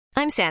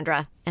I'm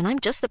Sandra, and I'm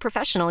just the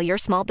professional your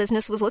small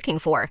business was looking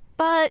for.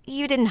 But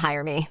you didn't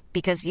hire me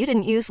because you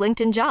didn't use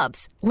LinkedIn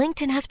Jobs.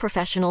 LinkedIn has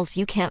professionals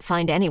you can't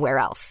find anywhere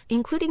else,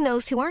 including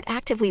those who aren't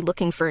actively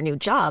looking for a new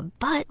job,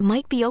 but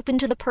might be open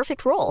to the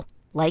perfect role,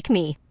 like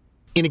me.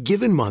 In a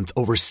given month,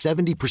 over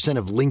 70%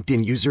 of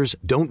LinkedIn users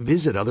don't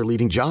visit other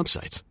leading job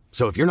sites.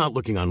 So if you're not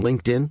looking on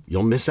LinkedIn,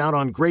 you'll miss out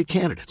on great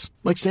candidates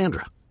like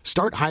Sandra.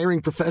 Start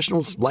hiring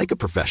professionals like a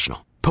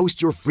professional.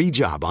 Post your free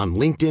job on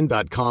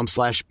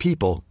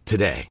linkedin.com/people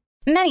today.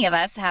 Many of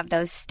us have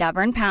those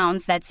stubborn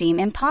pounds that seem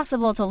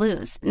impossible to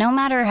lose, no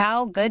matter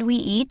how good we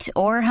eat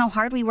or how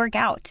hard we work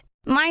out.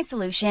 My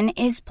solution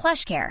is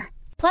PlushCare.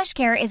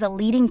 PlushCare is a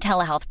leading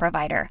telehealth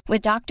provider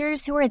with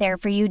doctors who are there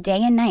for you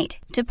day and night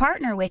to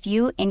partner with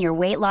you in your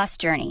weight loss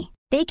journey.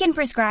 They can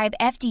prescribe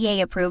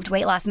FDA-approved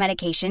weight loss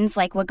medications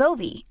like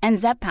Wegovy and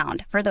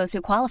Zepbound for those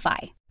who qualify.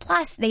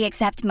 Plus, they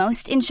accept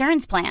most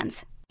insurance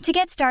plans. To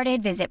get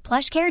started, visit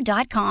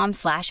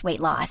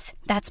plushcare.com/weightloss.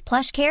 That's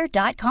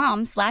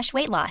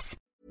plushcare.com/weightloss.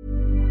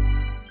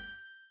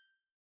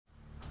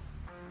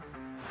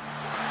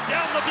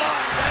 Down the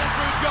blind,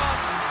 Andrew John.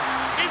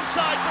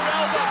 Inside for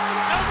Albert.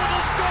 Albert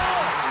will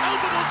score.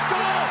 Albert will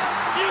score.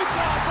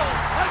 Newcastle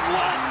have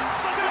won.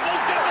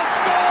 Fiddler's going to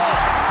score.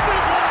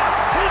 Fiddler,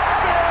 it's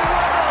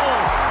farewell.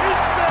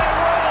 It's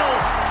farewell.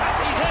 And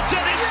he hits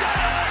it. He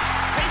does.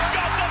 He's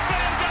got the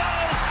field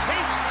goal.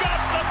 He's got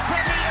the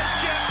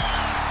premiership.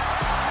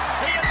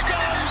 He has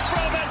gone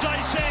from, as I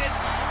said,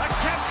 a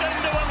captain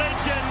to a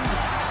legend,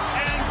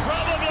 and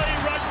probably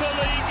rugby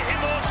league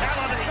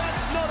immortality.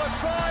 That's not a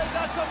try.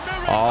 That's a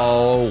miracle.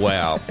 Oh,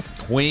 wow.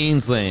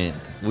 Queensland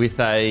with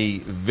a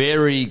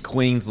very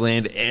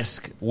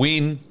Queensland-esque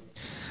win.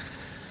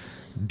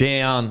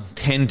 Down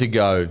 10 to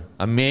go.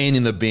 A man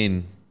in the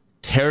bin.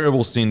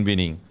 Terrible sin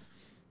binning.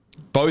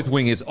 Both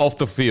wingers off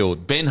the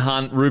field. Ben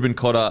Hunt, Ruben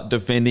Cotter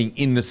defending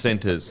in the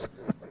centres.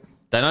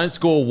 They don't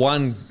score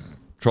one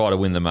try to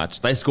win the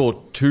match. They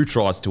score 2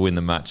 tries to win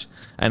the match.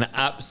 And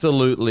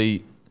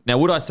absolutely... Now,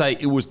 would I say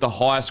it was the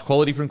highest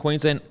quality from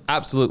Queensland?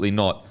 Absolutely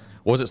not.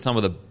 Was it some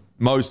of the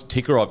most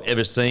ticker I've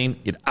ever seen?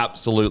 It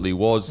absolutely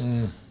was.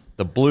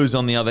 The Blues,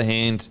 on the other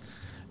hand,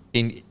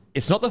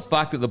 it's not the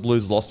fact that the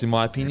Blues lost, in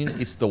my opinion.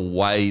 It's the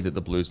way that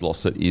the Blues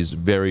lost it is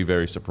very,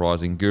 very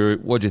surprising. Guru,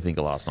 what do you think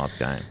of last night's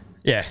game?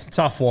 Yeah,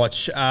 tough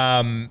watch.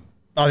 I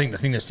think the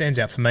thing that stands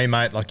out for me,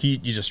 mate, like you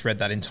just read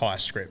that entire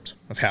script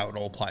of how it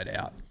all played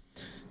out.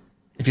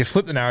 If you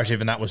flip the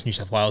narrative and that was New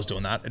South Wales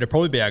doing that, it'd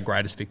probably be our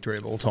greatest victory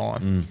of all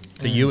time.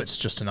 For you, it's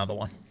just another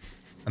one.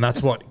 And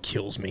that's what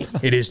kills me.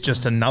 It is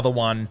just another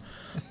one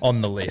on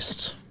the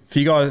list.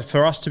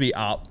 For us to be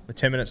up with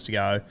 10 minutes to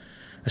go,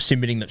 a sin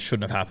binning that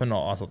shouldn't have happened,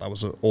 I thought that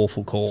was an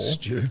awful call.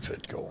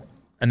 Stupid call.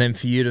 And then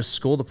for you to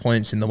score the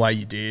points in the way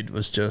you did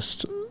was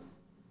just,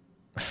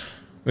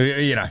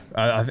 you know,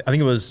 I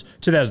think it was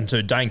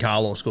 2002, Dane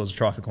Carlaw scores a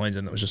try for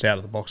Queensland that was just out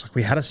of the box. Like,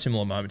 we had a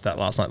similar moment to that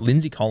last night.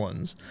 Lindsay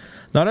Collins,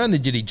 not only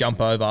did he jump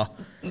over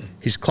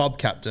his club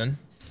captain,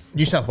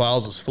 New South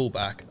Wales'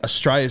 fullback,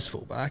 Australia's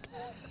fullback.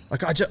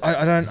 Like, I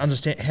don't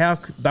understand how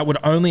that would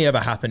only ever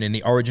happen in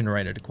the Origin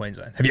Arena to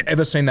Queensland. Have you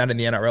ever seen that in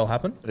the NRL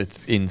happen?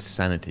 It's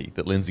insanity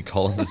that Lindsay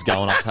Collins is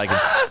going up taking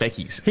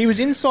speckies. He was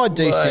inside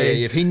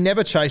DCE. If he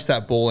never chased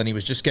that ball and he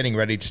was just getting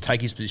ready to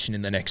take his position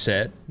in the next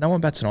set, no one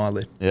bats an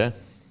eyelid. Yeah,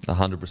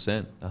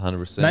 100%.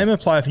 100%. Name a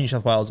player for New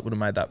South Wales that would have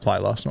made that play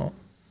last night.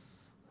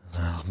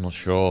 I'm not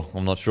sure.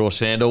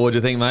 Shandor, what do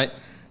you think, mate?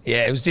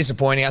 Yeah, it was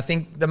disappointing. I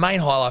think the main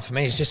highlight for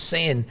me is just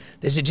seeing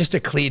there's just a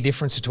clear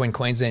difference between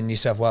Queensland and New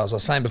South Wales. I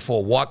was saying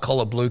before, white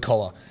collar, blue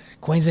collar.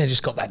 Queensland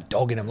just got that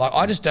dog in them. Like,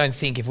 I just don't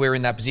think if we're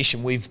in that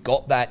position, we've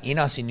got that in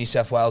us in New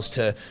South Wales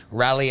to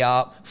rally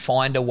up,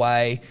 find a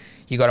way.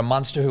 You got a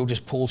Munster who'll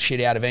just pull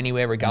shit out of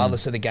anywhere,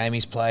 regardless of the game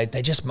he's played.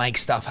 They just make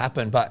stuff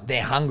happen, but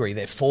they're hungry.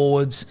 They're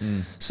forwards.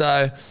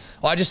 So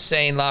I just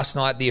seen last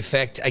night the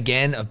effect,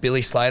 again, of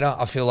Billy Slater.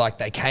 I feel like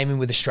they came in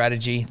with a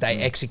strategy. They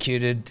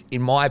executed,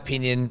 in my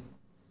opinion,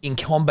 in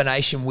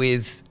combination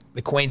with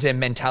the Queensland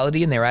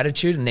mentality and their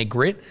attitude and their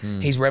grit.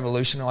 He's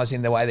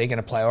revolutionising the way they're going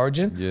to play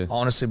Origin. Yeah. I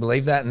honestly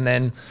believe that. And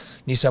then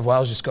New South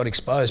Wales just got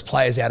exposed.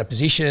 Players out of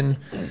position,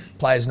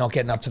 players not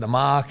getting up to the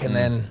mark, and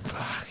then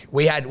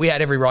we had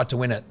every right to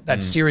win it.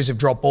 That series of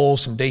drop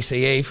balls from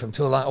DCE, from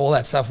Tula, all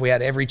that stuff, we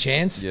had every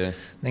chance. Yeah. And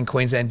then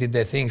Queensland did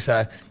their thing.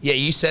 So, yeah,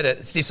 you said it.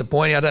 It's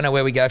disappointing. I don't know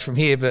where we go from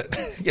here, but,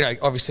 you know,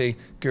 obviously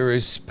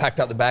Guru's packed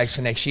up the bags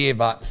for next year,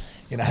 but...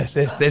 You know,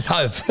 there's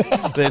hope.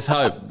 There's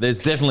hope.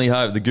 There's definitely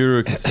hope. The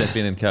Guru can step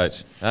in and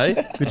coach.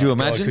 Hey, could you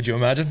imagine? God, could you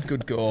imagine?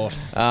 Good God.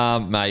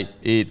 Mate,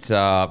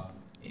 the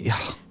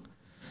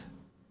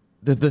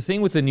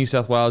thing with the New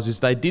South Wales is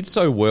they did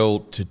so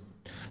well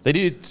they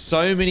did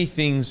so many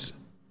things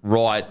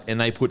right, and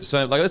they put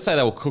let's say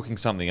they were cooking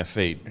something, a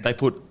feed. They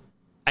put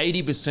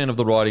 80% of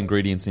the right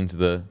ingredients into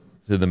the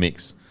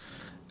mix.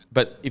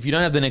 But if you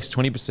don't have the next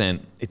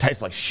 20%, it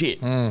tastes like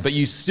shit. But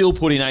you still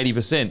put in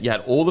 80%. You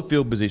had all the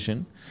field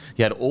position.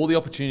 You had all the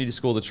opportunity to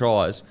score the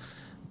tries.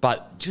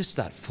 But just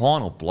that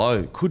final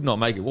blow could not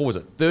make it. What was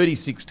it?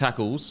 36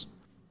 tackles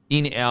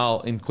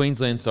in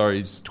Queensland,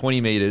 is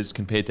 20 metres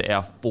compared to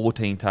our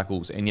 14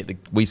 tackles, and yet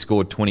we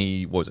scored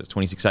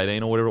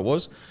 26-18 or whatever it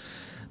was.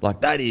 Like,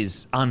 that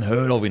is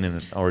unheard of in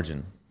an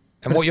Origin.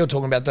 And what you're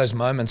talking about, those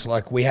moments,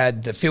 like we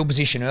had the field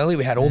position early,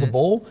 we had all the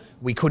ball,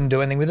 we couldn't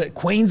do anything with it.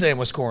 Queensland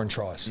was scoring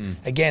tries.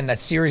 Again, that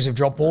series of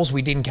drop balls,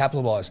 we didn't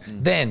capitalise.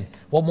 Then,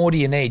 what more do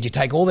you need? You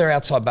take all their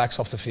outside backs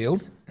off the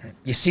field,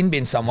 you sin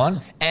bin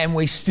someone, and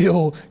we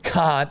still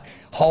can't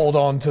hold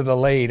on to the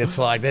lead. It's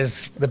like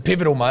there's the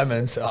pivotal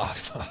moments. Oh,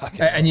 fuck.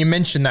 And you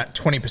mentioned that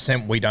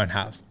 20% we don't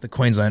have, that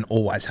Queensland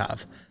always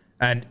have.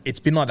 And it's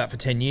been like that for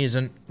 10 years.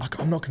 And like,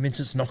 I'm not convinced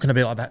it's not going to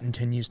be like that in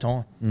 10 years'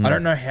 time. I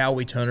don't know how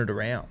we turn it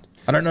around.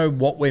 I don't know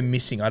what we're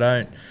missing.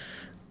 I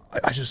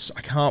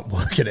can't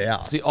work it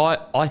out. See,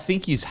 I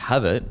think you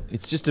have it.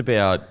 It's just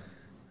about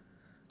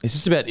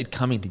it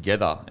coming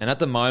together. And at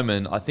the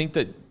moment, I think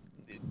that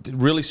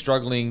really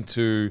struggling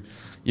to.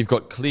 You've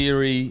got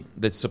Cleary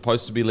that's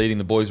supposed to be leading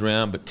the boys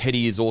around, but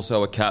Teddy is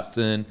also a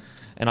captain.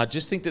 And I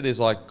just think that there's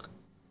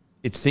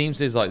it seems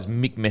there's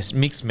mixed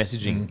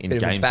messaging in Bit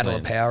of game a battle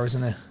plans. of power,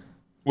 isn't there?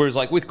 Whereas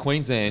with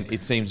Queensland,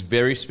 it seems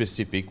very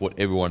specific what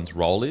everyone's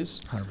role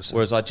is. 100%.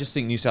 Whereas I just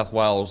think New South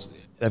Wales,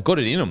 they've got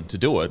it in them to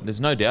do it.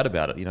 There's no doubt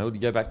about it. You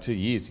go back 2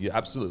 years, you're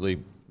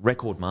absolutely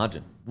record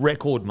margin.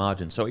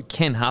 So it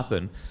can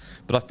happen.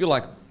 But I feel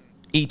like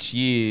each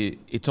year,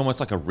 it's almost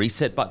like a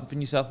reset button for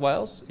New South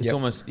Wales. It's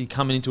almost you're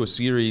coming into a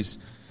series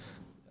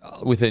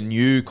with a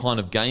new kind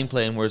of game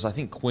plan, whereas I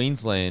think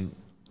Queensland,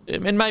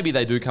 and maybe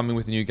they do come in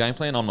with a new game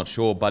plan, I'm not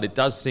sure, but it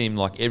does seem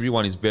like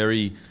everyone is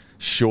very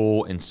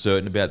sure and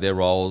certain about their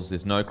roles.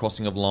 There's no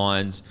crossing of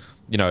lines.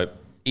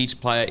 Each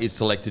player is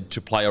selected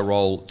to play a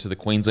role to the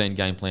Queensland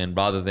game plan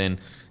rather than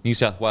New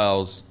South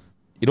Wales.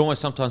 It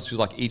almost sometimes feels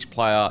like each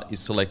player is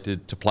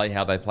selected to play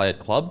how they play at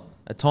club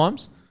at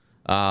times.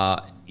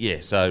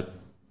 So...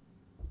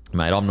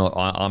 Mate, I'm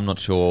not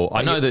sure.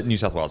 I know that New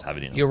South Wales have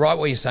it in. You're right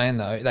what you're saying,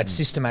 though, that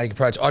systematic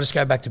approach. I just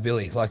go back to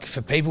Billy. Like, for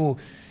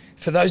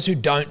those who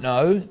don't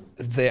know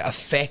the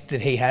effect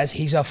that he has,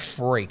 he's a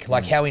freak.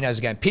 Like, how he knows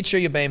the game. Picture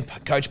you're being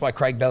coached by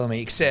Craig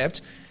Bellamy, except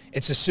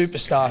it's a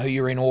superstar who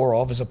you're in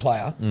awe of as a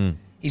player.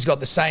 He's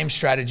got the same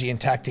strategy and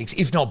tactics,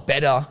 if not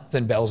better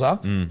than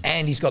Belzer,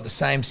 and he's got the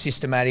same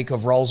systematic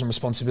of roles and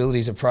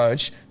responsibilities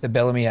approach that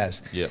Bellamy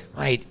has. Yep.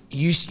 Mate,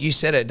 you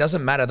said it. It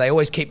doesn't matter. They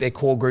always keep their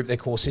core group, their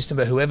core system,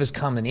 but whoever's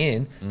coming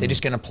in, they're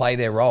just going to play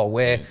their role.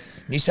 Where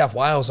New South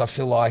Wales, I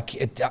feel like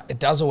it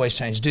does always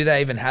change. Do they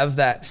even have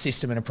that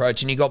system and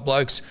approach? And you got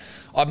blokes,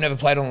 I've never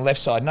played on the left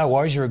side. No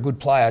worries, you're a good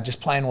player,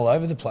 just playing all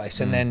over the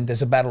place. And then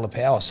there's a battle of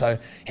power. So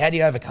how do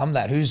you overcome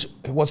that?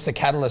 What's the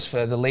catalyst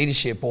for the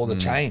leadership or the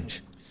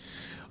change?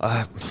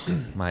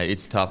 Mate,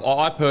 it's tough.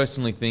 I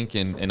personally think,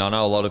 and I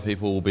know a lot of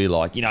people will be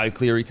like,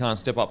 Cleary can't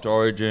step up to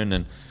Origin.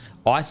 And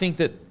I think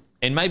that,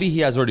 and maybe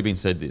he has already been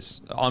said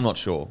this, I'm not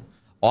sure.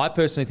 I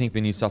personally think for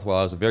New South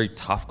Wales, a very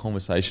tough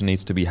conversation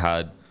needs to be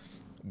had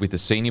with the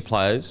senior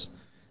players,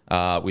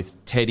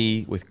 with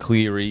Teddy, with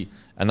Cleary,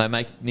 and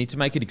they need to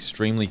make it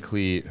extremely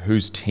clear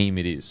whose team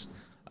it is.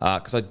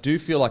 Because I do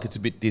feel like it's a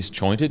bit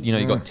disjointed.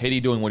 You've got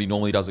Teddy doing what he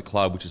normally does at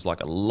club, which is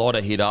like a lot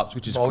of hit-ups,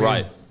 which is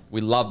great. We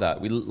love that.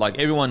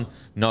 Everyone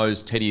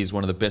knows Teddy is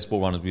one of the best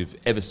ball runners we've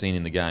ever seen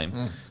in the game.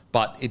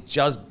 But it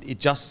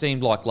just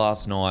seemed like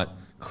last night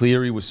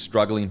Cleary was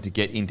struggling to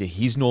get into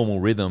his normal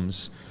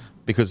rhythms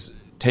because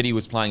Teddy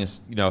was playing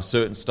a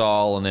certain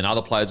style and then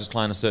other players was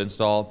playing a certain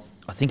style.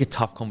 I think a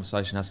tough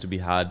conversation has to be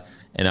had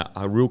and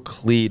a real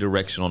clear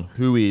direction on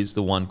who is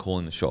the one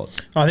calling the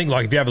shots. I think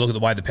if you have a look at the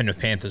way the Penrith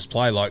Panthers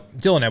play,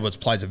 Dylan Edwards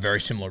plays a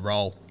very similar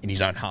role in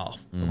his own half.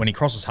 When he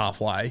crosses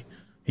halfway,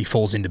 he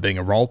falls into being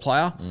a role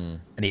player,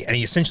 and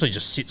he essentially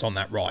just sits on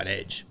that right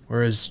edge.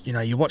 Whereas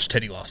you watch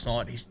Teddy last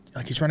night,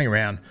 he's running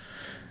around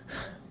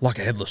like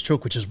a headless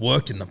chook, which has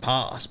worked in the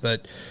past.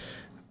 But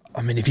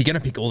I mean, if you're going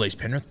to pick all these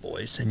Penrith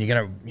boys and you're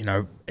going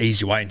to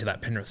ease your way into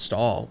that Penrith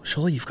style,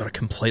 surely you've got to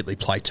completely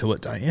play to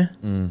it, don't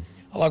you?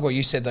 I like what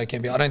you said though,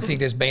 Kempi. I don't think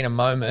there's been a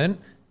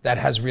moment that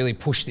has really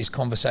pushed this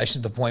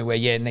conversation to the point where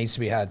it needs to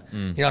be had.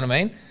 You know what I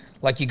mean?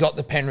 Like, you got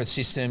the Penrith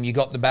system, you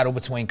got the battle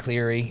between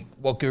Cleary,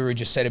 what Guru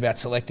just said about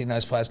selecting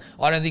those players.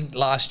 I don't think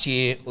last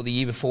year or the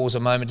year before was a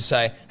moment to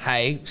say,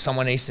 hey,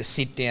 someone needs to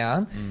sit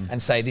down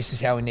and say, this is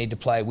how we need to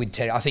play with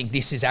Teddy. I think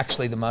this is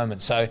actually the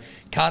moment. So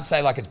can't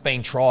say like it's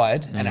been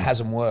tried and it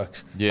hasn't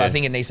worked. Yeah. But I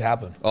think it needs to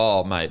happen.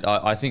 Oh, mate,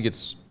 I think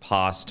it's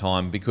past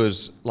time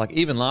because,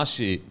 even last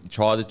year,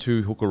 tried the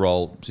two hooker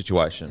roll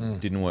situation.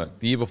 Didn't work.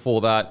 The year before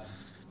that,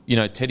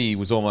 Teddy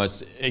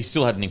was he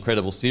still had an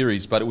incredible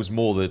series, but it was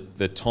more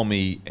the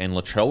Tommy and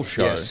Latrell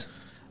show. Yes.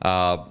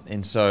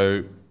 And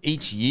so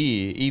each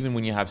year, even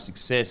when you have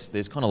success,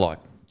 there's kind of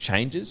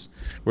changes.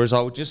 Whereas I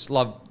would just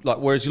love,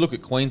 whereas you look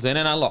at Queensland,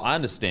 and I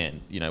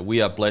understand,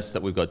 we are blessed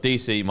that we've got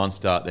DC,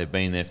 Munster, they've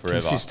been there forever.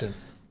 Consistent.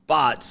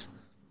 But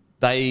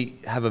they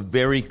have a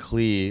very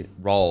clear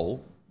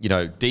role.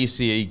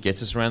 DCE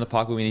gets us around the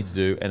park where we need to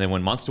do, and then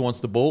when Munster wants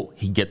the ball,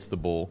 he gets the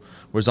ball.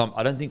 Whereas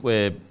I don't think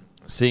we're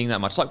seeing that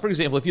much. For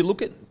example, if you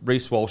look at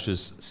Reece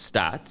Walsh's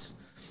stats,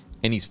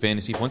 and his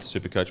fantasy points,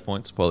 Supercoach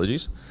points,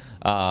 apologies.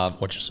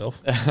 Watch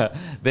yourself.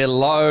 They're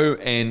low,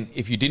 and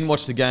if you didn't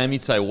watch the game,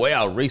 you'd say,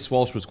 wow, Reece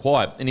Walsh was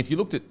quiet. And if you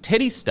looked at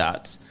Teddy's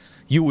stats,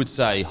 you would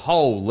say,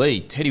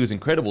 holy, Teddy was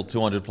incredible,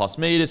 200-plus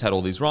metres, had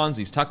all these runs,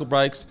 these tackle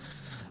breaks.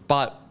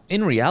 But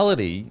in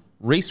reality,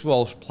 Reece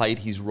Walsh played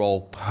his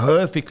role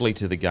perfectly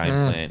to the game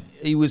plan.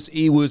 He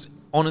was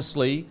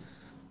honestly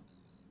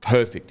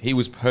perfect. He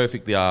was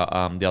perfect the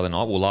other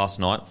night, last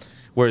night.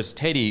 Whereas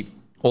Teddy,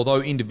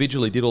 although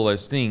individually did all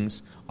those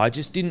things, I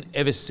just didn't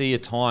ever see a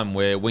time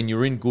where when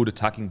you're in good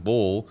attacking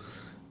ball,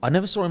 I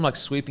never saw him like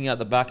sweeping out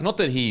the back. Not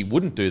that he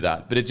wouldn't do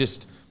that, but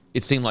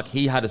it seemed like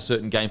he had a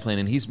certain game plan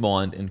in his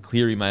mind, and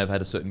Cleary may have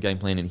had a certain game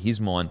plan in his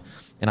mind.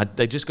 And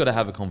they just got to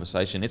have a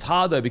conversation. It's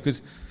hard though,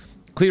 because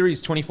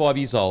Cleary's 25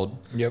 years old.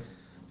 Yep.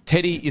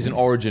 Teddy is an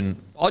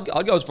Origin. I'd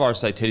go as far as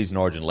say Teddy's an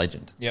Origin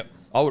legend. Yep.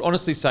 I would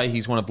honestly say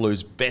he's one of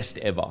Blue's best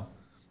ever.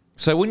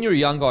 So when you're a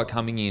young guy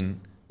coming in,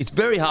 it's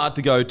very hard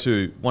to go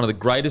to one of the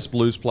greatest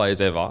Blues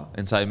players ever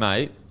and say,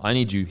 mate, I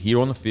need you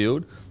here on the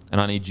field and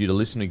I need you to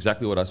listen to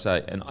exactly what I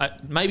say. And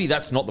maybe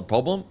that's not the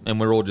problem and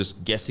we're all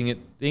just guessing at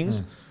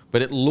things,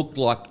 but it looked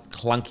like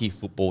clunky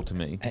football to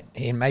me.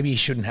 And maybe you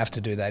shouldn't have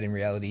to do that in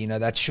reality. You know,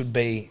 that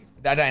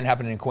ain't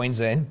happening in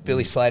Queensland.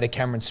 Billy Slater,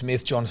 Cameron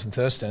Smith, Jonathan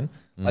Thurston,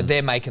 like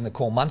they're making the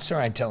call. Munster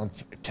ain't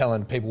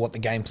telling people what the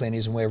game plan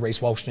is and where Reece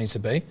Walsh needs to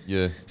be.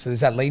 Yeah. So there's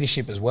that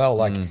leadership as well.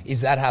 Like,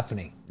 is that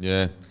happening?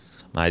 Yeah.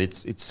 Mate,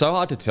 it's so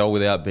hard to tell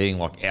without being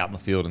like out in the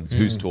field and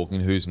who's talking,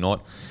 who's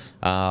not.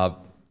 Mate,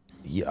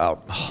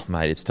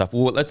 it's tough.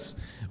 Well,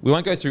 we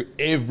won't go through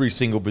every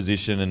single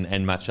position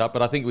and match up,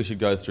 but I think we should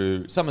go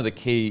through some of the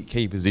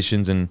key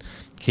positions and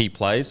key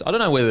plays. I don't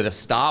know whether to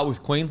start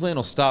with Queensland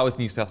or start with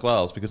New South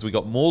Wales, because we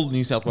got more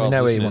New South Wales. I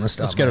know where you listeners. want to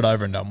start. Let's get it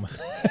over and done with.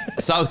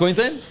 Start with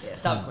Queensland? Yeah,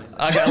 start with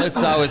Queensland. Okay, let's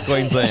start with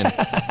Queensland.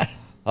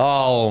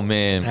 Oh,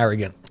 man.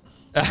 Arrogant.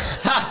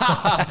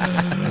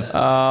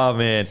 Oh,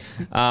 man.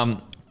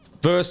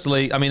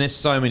 Firstly, I mean, there's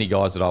so many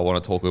guys that I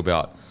want to talk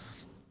about,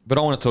 but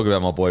I want to talk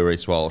about my boy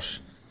Reece Walsh.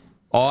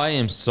 I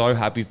am so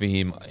happy for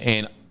him,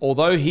 and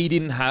although he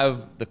didn't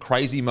have the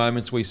crazy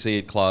moments we see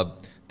at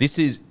club, this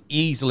is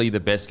easily the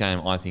best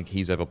game I think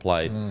he's ever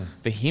played.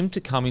 For him to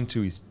come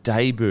into his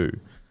debut,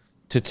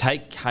 to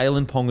take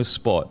Kalen Ponga's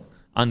spot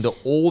under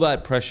all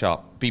that pressure,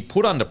 be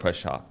put under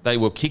pressure, they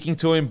were kicking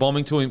to him,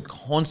 bombing to him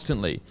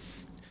constantly,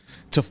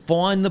 to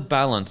find the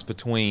balance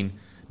between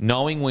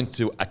knowing when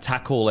to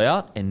attack all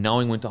out and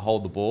knowing when to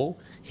hold the ball,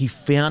 he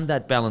found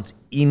that balance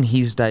in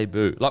his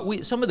debut.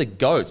 Like some of the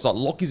GOATs, like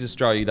Lockie's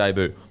Australia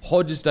debut,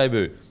 Hodges'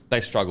 debut, they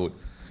struggled.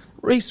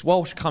 Reece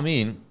Walsh come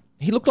in,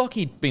 he looked like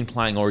he'd been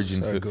playing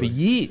Origin for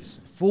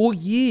years, 4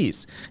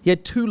 years. He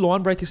had 2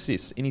 line break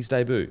assists in his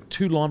debut,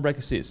 2 line break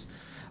assists.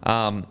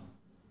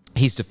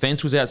 His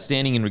defence was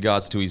outstanding in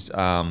regards to his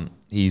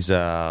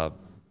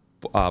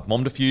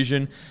bomb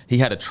diffusion. He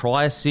had a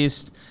try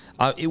assist.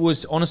 It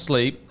was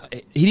honestly,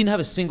 he didn't have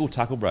a single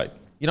tackle break.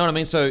 You know what I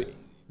mean? So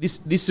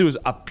this was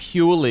a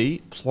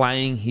purely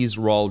playing his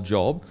role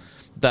job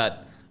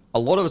that a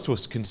lot of us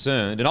was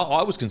concerned, and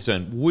I was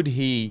concerned, would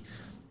he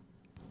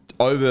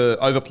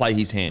overplay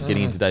his hand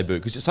getting into debut?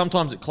 Because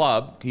sometimes at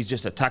club, he's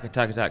just attack.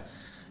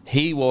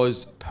 He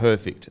was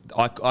perfect.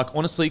 I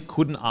honestly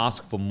couldn't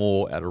ask for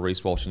more out of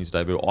Reece Walsh in his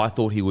debut. I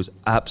thought he was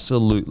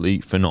absolutely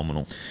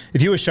phenomenal.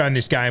 If you were shown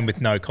this game with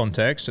no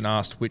context and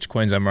asked which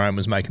Queensland Maroon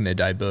was making their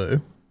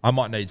debut, I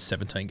might need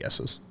 17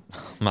 guesses.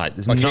 Mate,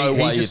 there's like no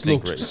way he just you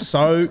think looked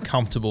so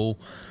comfortable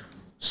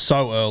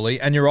so early.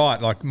 And you're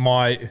right, like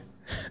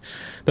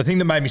the thing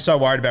that made me so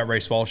worried about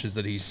Reece Walsh is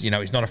that he's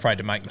not afraid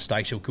to make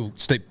mistakes.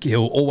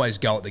 He'll always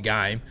go at the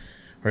game.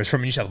 Whereas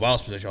from a New South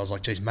Wales position, I was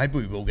like, geez, maybe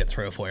we will get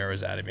 3 or 4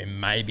 errors out of him.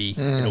 Maybe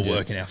it'll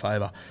work in our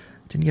favour.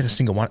 Didn't get a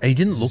single one. He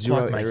didn't look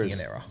like making an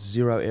error.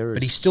 0 errors.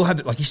 But he still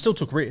had, he still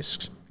took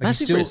risks.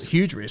 Massive risks.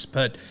 Huge risks,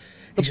 but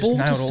The ball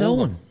to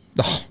Selwyn.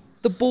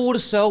 The ball to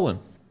Selwyn.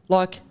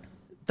 Like,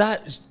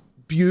 that's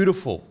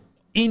beautiful.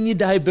 In your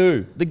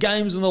debut. The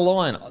game's on the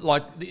line.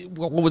 Like,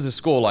 what was the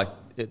score? Like,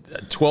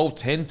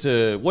 12-10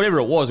 to whatever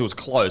it was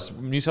close.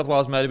 New South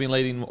Wales may have been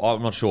leading,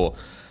 I'm not sure.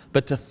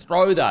 But to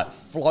throw that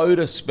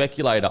floater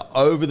speculator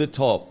over the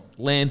top,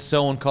 land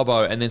Selwyn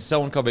Cobbo, and then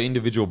Selwyn Cobbo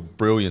individual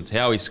brilliance,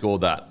 how he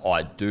scored that,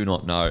 I do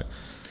not know.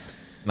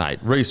 Mate,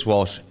 Reece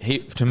Walsh,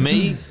 to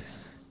me,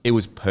 it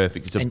was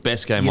perfect. It's the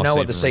best game I've seen. You know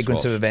what the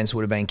sequence of events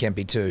would have been,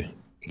 Kempy, too?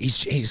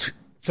 His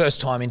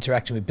first time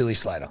interacting with Billy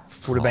Slater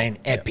would have been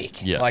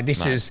epic. Yeah, like,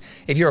 this is,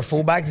 if you're a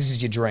fullback, this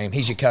is your dream.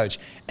 He's your coach.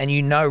 And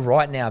you know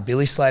right now,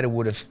 Billy Slater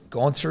would have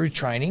gone through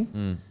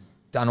training,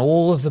 done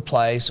all of the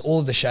plays, all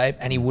of the shape,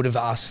 and he would have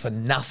asked for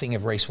nothing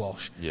of Reece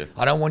Walsh. Yeah.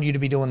 I don't want you to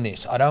be doing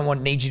this. I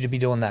don't need you to be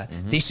doing that.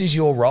 This is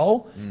your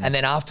role. And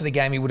then after the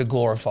game, he would have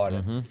glorified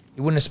it.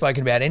 He wouldn't have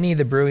spoken about any of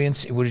the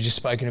brilliance. He would have just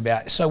spoken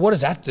about, so what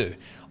does that do?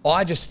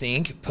 I just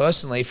think,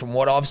 personally, from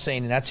what I've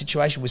seen in that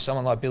situation with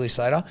someone like Billy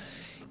Slater,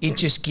 it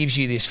just gives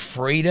you this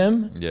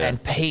freedom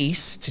and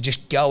peace to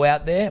just go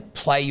out there,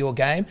 play your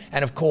game.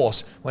 And of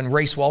course, when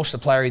Reece Walsh, the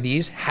player of the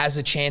year, has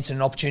a chance and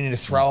an opportunity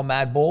to throw a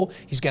mad ball,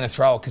 he's going to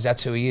throw it because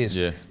that's who he is.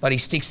 Yeah. But he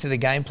sticks to the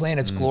game plan.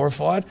 It's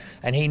glorified.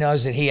 And he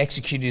knows that he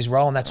executed his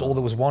role and that's all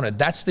that was wanted.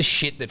 That's the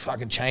shit that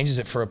fucking changes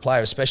it for a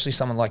player, especially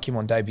someone like him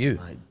on debut.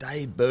 Mate,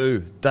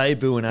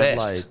 debut in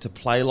Adelaide. To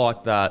play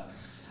like that,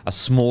 a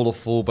smaller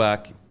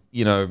fullback,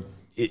 you know,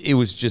 it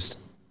was just...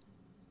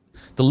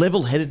 the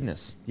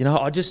level-headedness, you know,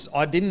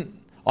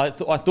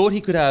 I thought he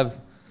could have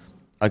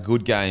a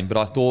good game, but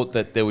I thought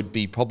that there would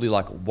be probably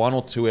like 1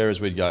 or 2 errors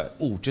where you'd go,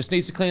 oh, just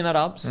needs to clean that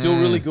up, still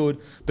really good.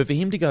 But for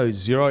him to go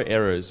 0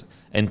 errors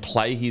and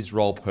play his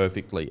role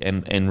perfectly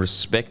and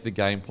respect the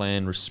game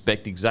plan,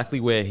 respect exactly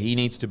where he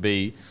needs to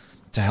be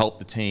to help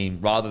the team,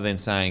 rather than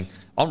saying,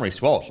 I'm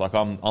Reece Walsh, like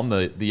I'm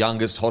the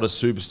youngest,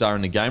 hottest superstar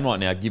in the game right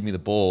now, give me the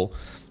ball.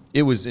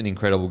 It was an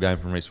incredible game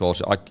from Reece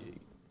Walsh.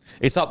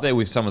 It's up there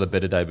with some of the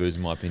better debuts,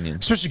 in my opinion.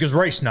 Especially because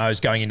Reece knows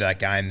going into that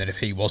game that if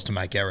he was to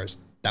make errors,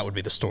 that would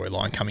be the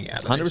storyline coming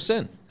out of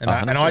 100%. And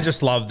I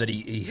just love that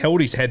he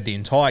held his head the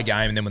entire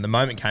game, and then when the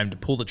moment came to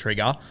pull the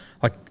trigger,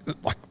 like it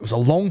was a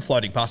long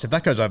floating pass. If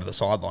that goes over the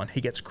sideline,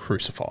 he gets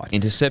crucified.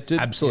 Intercepted?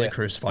 Absolutely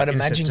crucified. But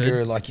imagine,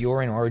 Guru, like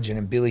you're in Origin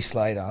and Billy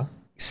Slater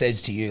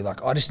says to you,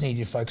 like, I just need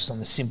you to focus on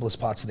the simplest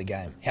parts of the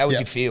game. How would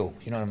you feel?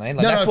 You know what I mean?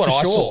 Like, that's what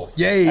I saw.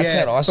 Yeah.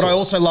 That's what I saw. But I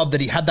also love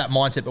that he had that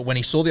mindset, but when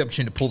he saw the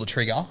opportunity to pull the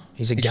trigger,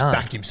 he just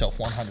backed himself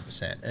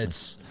 100%.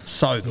 It's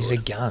so good. He's a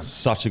gun.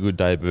 Such a good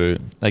debut.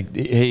 Like,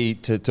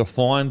 to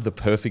find the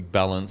perfect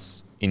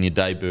balance in your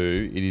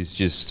debut, it is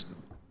just...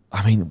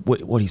 I mean,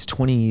 what he's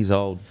 20 years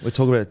old. We're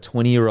talking about a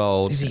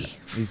 20-year-old. Is he?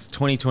 He's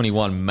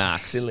 2021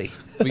 max. Silly.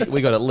 we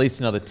got at least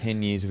another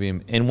 10 years of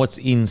him. And what's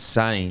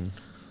insane...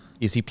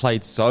 is he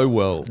played so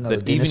well. Another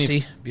that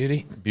dynasty,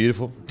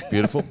 Beautiful.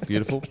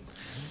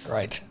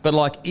 Great. But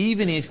like,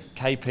 even if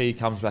KP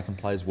comes back and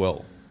plays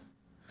well,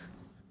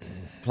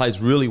 plays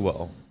really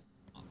well,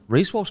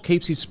 Reece Walsh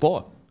keeps his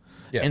spot.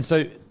 Yeah. And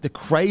so the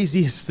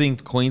craziest thing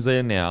for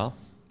Queensland now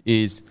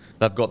is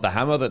they've got the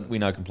hammer that we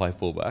know can play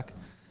fullback.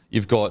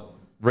 You've got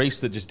Reece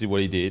that just did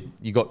what he did.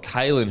 You've got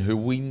Kalen, who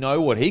we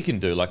know what he can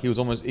do. Like, he was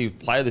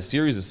player of the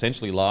series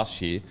essentially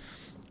last year.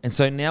 And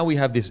so now we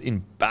have this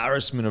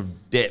embarrassment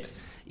of depth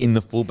in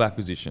the fullback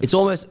position. It's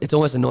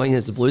almost annoying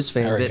as a Blues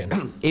fan, Arrogant.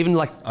 but even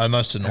like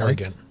almost annoying.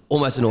 Arrogant.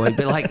 Almost annoying,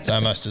 but like it's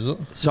almost, is it?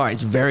 Sorry,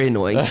 it's very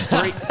annoying.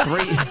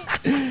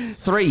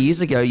 3 years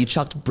ago, you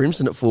chucked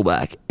Brimson at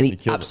fullback, and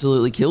he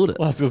absolutely killed it.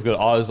 Well,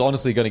 I was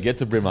honestly going to get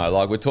to Brimo.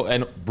 Like,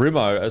 and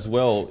Brimo as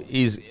well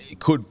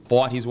could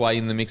fight his way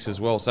in the mix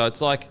as well. So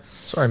it's like,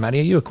 sorry, Matty,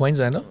 are you a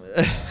Queenslander?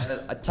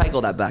 I take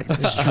all that back. It's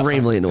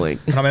extremely annoying.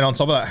 And I mean, on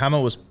top of that, Hammer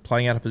was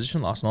playing out of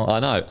position last night. I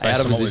know, out of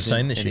position. What we've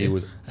seen this year. He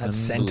was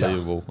That's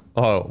unbelievable.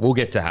 Oh, we'll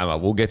get to Hammer.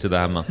 We'll get to the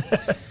Hammer.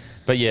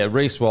 But yeah,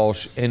 Reece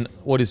Walsh, and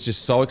what is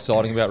just so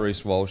exciting about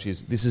Reece Walsh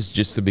is this is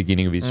just the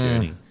beginning of his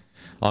journey.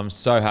 I'm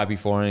so happy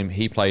for him.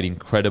 He played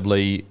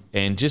incredibly,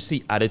 and just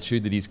the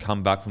attitude that he's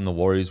come back from the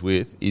Warriors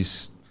with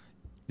is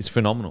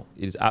phenomenal.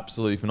 It is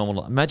absolutely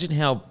phenomenal. Imagine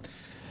how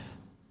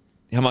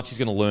much he's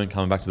going to learn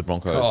coming back to the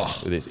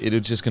Broncos with this.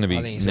 It's just going to be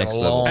next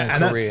level.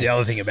 And that's the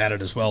other thing about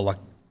it as well. Like,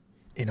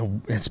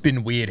 it's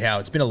been weird how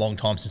it's been a long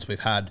time since we've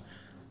had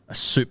a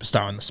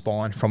superstar in the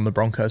spine from the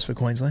Broncos for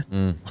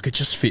Queensland. Like, it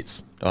just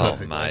fits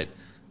perfectly. Mate.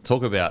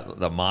 Talk about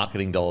the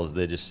marketing dollars.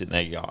 They're just sitting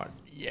there going,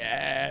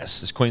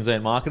 yes. As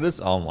Queensland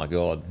marketers, oh my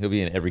God. He'll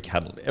be in every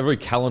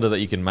calendar that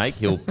you can make.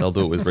 They'll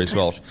do it with Reece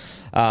Walsh.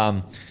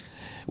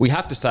 We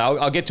have to say,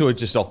 I'll get to it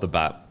just off the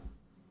bat.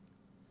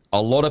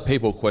 A lot of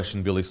people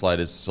question Billy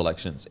Slater's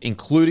selections,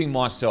 including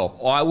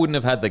myself. I wouldn't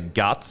have had the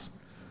guts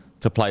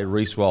to play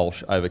Reece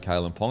Walsh over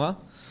Kalen Ponga.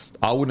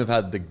 I wouldn't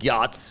have had the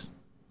guts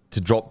to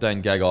drop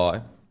Dane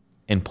Gagai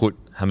and put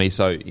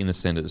Hamiso in the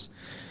centres.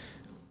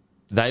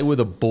 They were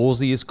the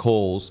ballsiest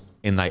calls,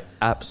 and they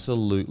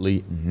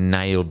absolutely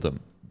nailed them.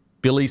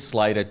 Billy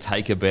Slater,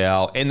 take a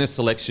bow, and the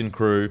selection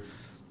crew.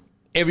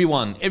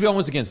 Everyone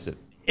was against it.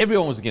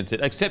 Everyone was against it,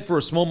 except for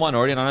a small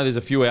minority. And I know there's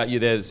a few out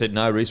there that said,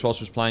 no, Reece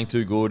Walsh was playing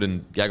too good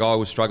and Gagai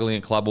was struggling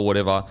at club or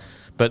whatever.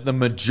 But the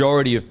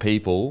majority of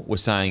people were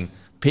saying,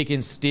 pick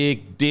and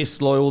stick,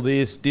 disloyal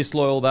this,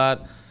 disloyal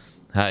that.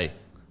 Hey,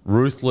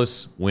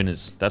 ruthless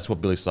winners. That's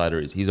what Billy Slater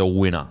is. He's a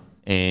winner,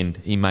 and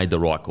he made the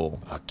right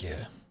call. Fuck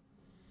yeah.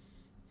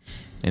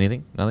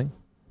 Anything? Nothing?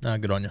 No,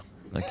 good on you.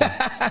 Okay.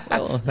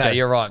 No,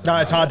 you're right. No,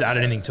 it's hard to add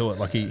anything to it.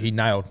 Like, he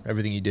nailed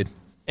everything he did.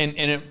 And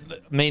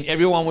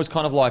everyone was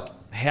kind of like,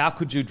 how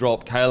could you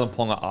drop Kalen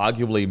Ponga,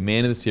 arguably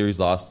man of the series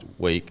last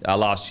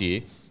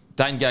year,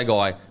 Dane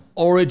Gagai,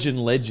 Origin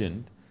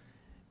legend,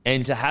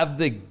 and to have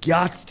the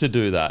guts to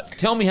do that?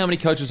 Tell me how many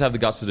coaches have the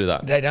guts to do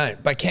that? They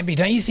don't. But Kempy,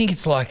 don't you think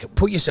it's like,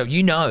 put yourself,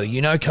 you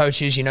know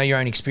coaches, you know your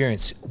own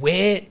experience.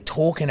 We're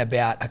talking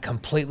about a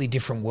completely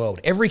different world.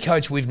 Every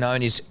coach we've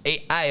known is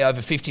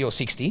over 50 or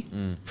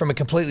 60 from a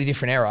completely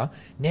different era.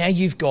 Now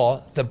you've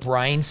got the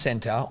brain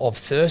centre of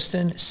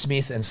Thurston,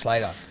 Smith and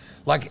Slater.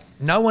 Like,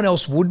 no one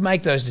else would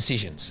make those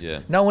decisions. Yeah.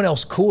 No one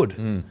else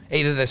could.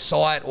 Either the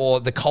site or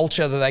the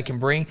culture that they can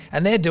bring.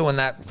 And they're doing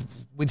that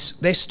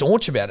they're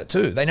staunch about it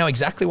too. They know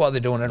exactly why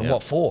they're doing it and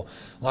what for.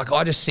 Like,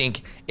 I just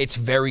think it's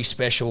very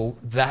special,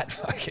 that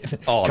fucking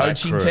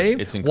coaching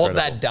team, what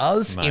that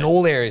does in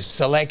all areas,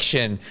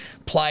 selection,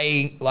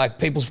 play, like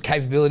people's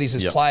capabilities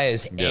as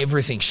players,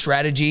 everything,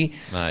 strategy.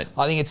 Mate.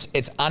 I think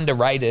it's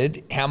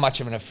underrated how much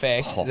of an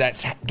effect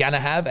that's going to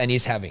have and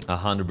is having.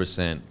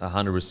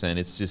 100%.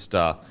 It's just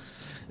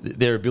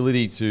their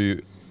ability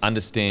to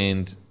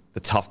understand the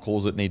tough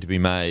calls that need to be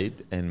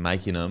made and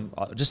making them.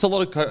 Just a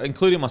lot of,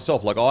 including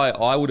myself. Like,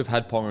 I would have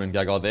had Ponga and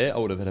Gagai there. I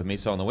would have had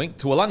Miso on the wing.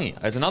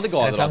 Tuolangi as another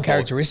guy. That's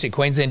uncharacteristic.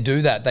 Queensland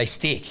do that. They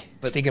stick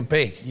and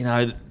pick. You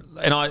know,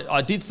 and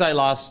I did say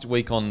last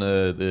week on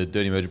the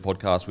Dirty Merger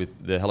podcast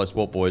with the Hello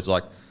Sport boys,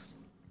 like,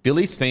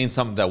 Billy's seen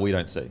something that we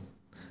don't see.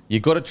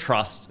 You've got to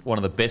trust one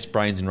of the best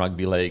brains in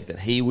rugby league that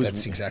he was.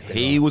 That's exactly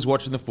he right. was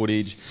watching the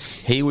footage.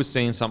 He was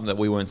seeing something that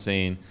we weren't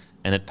seeing.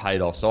 And it paid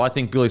off. So I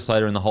think Billy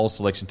Slater and the whole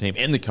selection team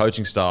and the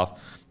coaching staff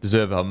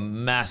deserve a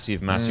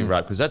massive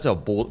rap, because that's a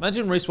ball.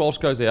 Imagine Reece Walsh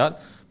goes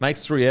out,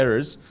 makes 3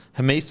 errors,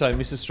 Hamiso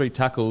misses 3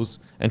 tackles,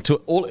 and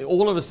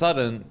all of a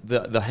sudden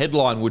the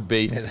headline would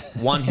be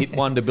one hit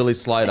wonder Billy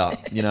Slater.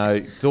 You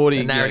know, thought he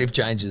the narrative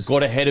changes.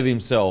 Got ahead of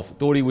himself,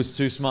 thought he was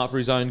too smart for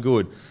his own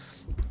good.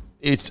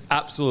 It's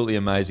absolutely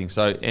amazing.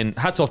 So, and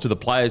hats off to the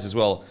players as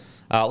well.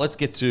 Let's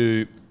get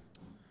to.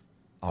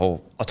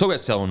 I'll talk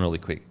about Selwyn really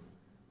quick.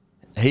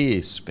 He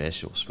is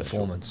special.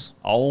 Performance.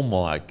 Oh,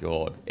 my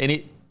God.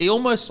 And he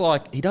almost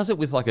like, he does it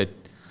with like a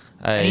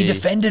and he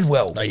defended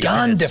well.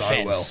 Gun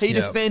defense. So well. He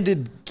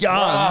defended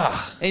gun.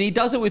 And he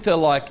does it with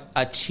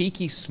a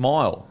cheeky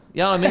smile.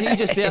 You know what I mean? He's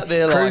just out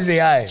there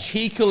like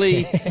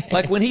cheekily.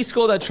 Like when he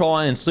scored that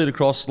try and slid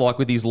across like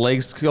with his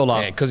legs curled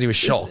up. Yeah, because he was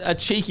shocked. A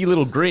cheeky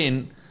little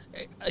grin.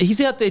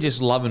 He's out there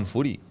just loving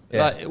footy.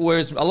 Yeah. Like,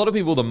 whereas a lot of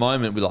people at the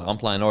moment be like, I'm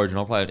playing Origin,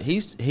 I'm playing.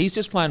 He's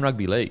just playing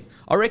rugby league.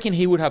 I reckon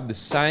he would have the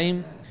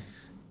same...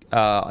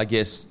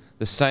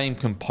 the same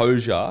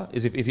composure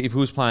as if he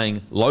was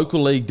playing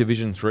local league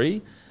Division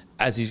 3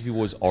 as if he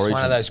was Origin. It's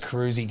one of those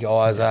cruisy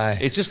guys, eh?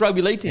 It's just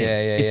rugby league to him.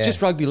 It's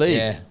just rugby league.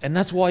 Yeah. And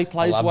that's why he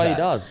plays the way he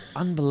does.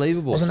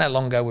 Unbelievable. Wasn't that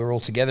long ago we were all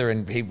together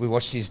and we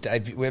watched his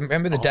debut?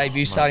 Remember the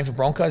debut starting for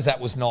Broncos?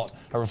 That was not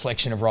a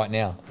reflection of right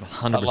now.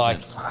 100%. But like,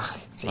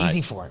 it's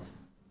easy for him.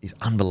 He's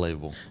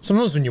unbelievable.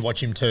 Sometimes when you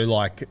watch him too,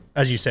 like,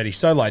 as you said, he's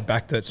so laid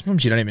back that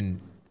sometimes you don't even...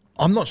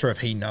 I'm not sure if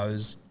he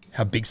knows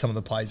how big some of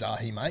the plays are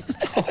he makes.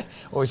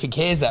 Or if he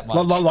cares that much.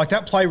 Like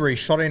that play where he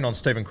shot in on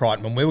Stephen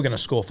Crichton when we were going to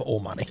score for all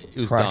money. It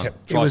was done.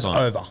 It was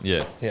over.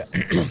 Yeah.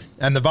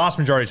 And the vast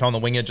majority of the time the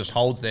winger just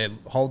holds their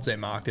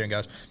mark there and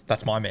goes,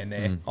 that's my man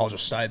there. I'll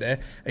just stay there.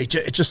 It's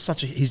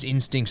just his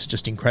instincts are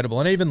just incredible.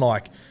 And even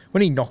like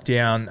when he knocked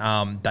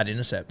down that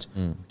intercept,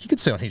 you could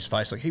see on his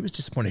face, like he was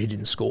disappointed he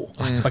didn't score.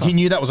 Like he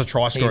knew that was a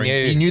try scoring.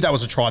 He knew that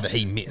was a try that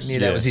he missed. He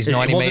knew that was his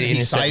 90-metre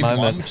intercept moment.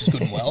 One, which is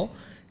good and well.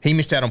 He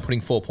missed out on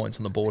putting 4 points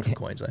on the board for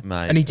Queensland.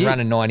 Mate. And he did.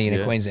 Running 90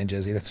 in a Queensland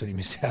jersey, that's what he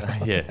missed out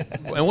on. Yeah.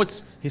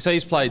 And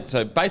he's played,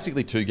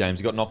 basically 2 games.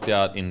 He got knocked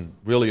out in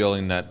really early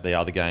in the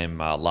other game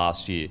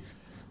last year.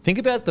 Think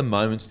about the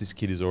moments this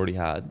kid has already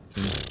had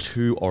in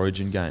 2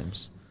 Origin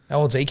games. How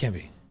old's he,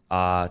 Kempy?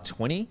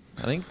 20,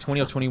 I think,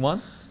 20 or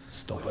 21.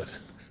 Stop it.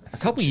 A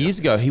couple of years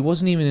ago, he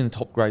wasn't even in the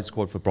top grade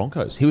squad for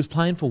Broncos. He was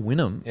playing for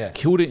Wynnum,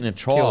 killed it in a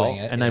trial,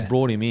 they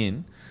brought him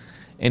in.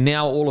 And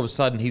now, all of a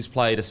sudden, he's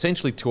played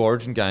essentially 2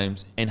 Origin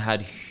games and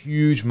had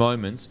huge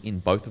moments in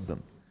both of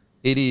them.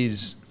 It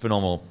is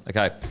phenomenal.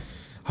 Okay.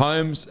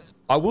 Holmes,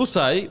 I will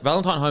say,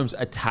 Valentine Holmes'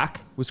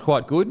 attack was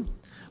quite good.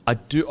 I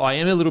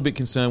am a little bit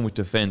concerned with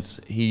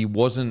defence. He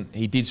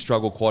did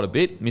struggle quite a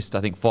bit. Missed,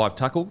 I think, 5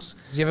 tackles.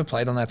 Has he ever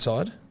played on that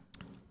side?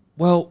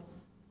 Well...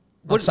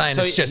 I'm not saying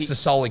it's just the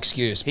sole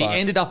excuse. He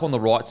ended up on the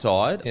right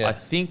side. I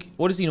think...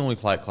 What does he normally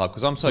play at club?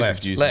 Because I'm so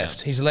confused now.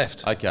 He's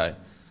left. Okay.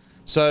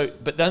 So,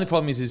 but the only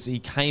problem is he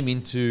came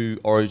into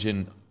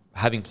Origin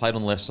having played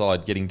on the left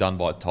side, getting done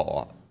by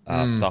Toa,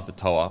 stuff at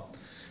Toa.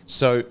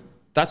 So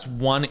that's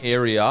one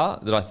area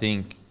that I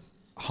think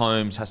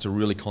Holmes has to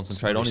really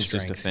concentrate on is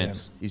just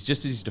defence. He's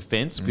just his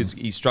defence because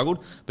he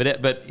struggled.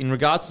 But in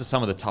regards to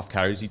some of the tough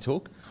carries he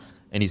took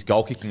and his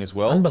goal kicking as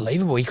well.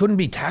 Unbelievable. He couldn't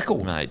be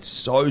tackled. Mate,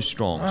 so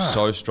strong.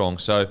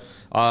 So,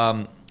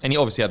 and he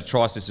obviously had a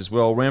try assist as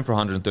well. Ran for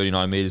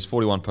 139 metres,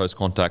 41 post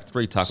contact,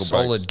 3 tackle breaks.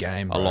 Solid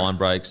game, bro. Line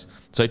breaks.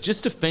 So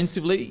just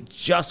defensively,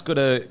 just got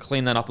to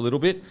clean that up a little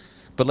bit.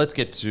 But let's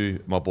get to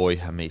my boy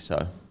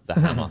Hamiso, the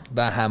hammer.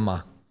 The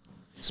hammer.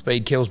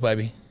 Speed kills,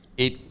 baby.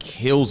 It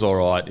kills, all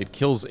right.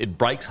 It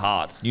breaks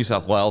hearts. New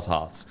South Wales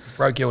hearts.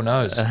 Broke your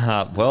nose.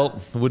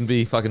 Well, it wouldn't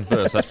be fucking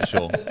first, that's for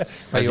sure.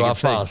 But you are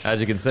fast. As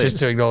you can see. Just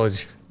to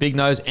acknowledge. Big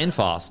nose and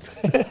fast.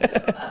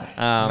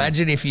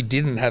 Imagine if you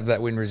didn't have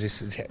that wind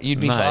resistance. You'd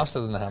be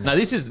faster than the hammer. No,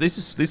 this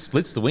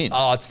splits the wind.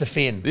 Oh, it's the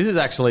fin. This is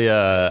actually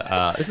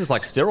this is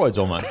like steroids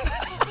almost.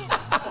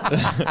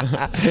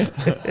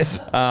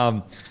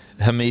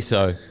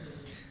 Hamiso.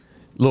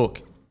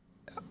 Look,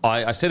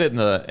 I said it in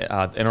the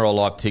NRL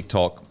Live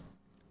TikTok.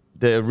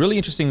 the really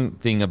interesting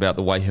thing about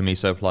the way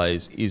Hamiso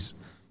plays is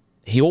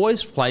he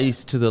always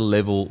plays to the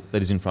level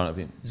that is in front of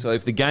him. So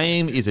if the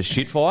game is a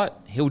shit fight,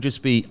 he'll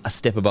just be a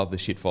step above the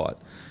shit fight.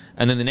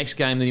 And then the next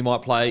game that he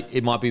might play,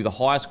 it might be the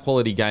highest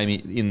quality game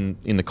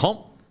in the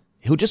comp.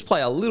 He'll just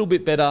play a little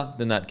bit better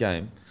than that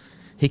game.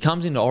 He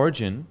comes into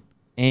Origin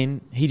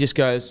and he just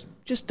goes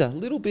just a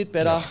little bit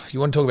better. You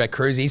want to talk about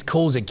Cruz? He's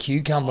cool as a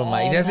cucumber,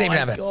 mate. He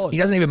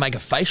doesn't even make a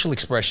facial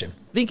expression.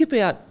 Think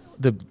about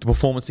the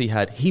performance he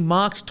had. He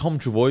marked Tom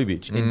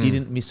Trbojevic and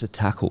didn't miss a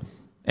tackle.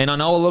 And I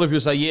know a lot of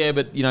people say, yeah,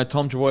 but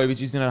Tom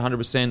Trbojevic isn't at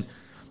 100%.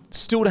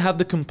 Still to have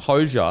the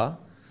composure,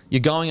 you're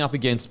going up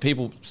against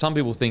people. Some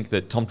people think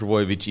that Tom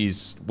Trbojevic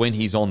is, when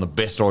he's on, the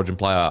best Origin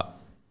player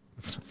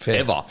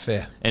ever.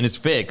 Fair. And it's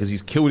fair because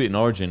he's killed it in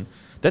Origin.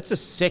 That's the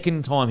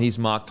second time he's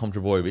marked Tom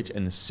Trbojevic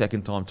and the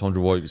second time Tom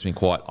Trbojevic been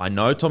quiet. I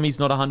know Tommy's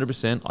not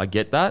 100%. I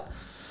get that.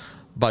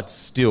 But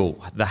still,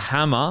 the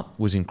hammer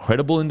was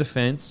incredible in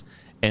defence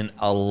and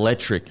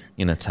electric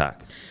in attack.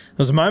 There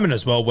was a moment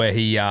as well where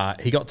he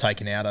got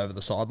taken out over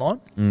the sideline.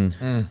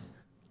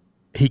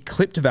 He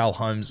clipped Val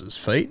Holmes'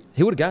 feet.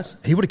 He would have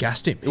gassed. He would have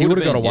gassed him. He would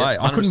have got away.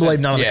 I couldn't believe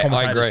none of the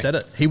commentators said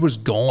it. He was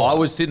gone. I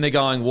was sitting there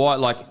going,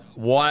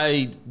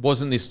 why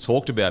wasn't this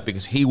talked about?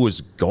 Because he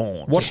was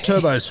gone. Watch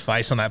Turbo's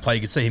face on that play.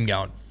 You could see him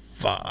going,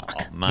 fuck.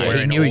 Oh, mate. Yeah,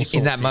 he knew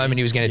in that moment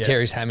he was going to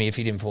tear his hammy if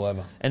he didn't fall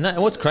over. And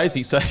what's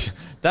crazy, so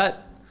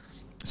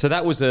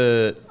that was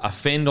a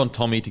fend on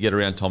Tommy to get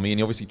around Tommy, and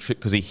he obviously tripped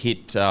because he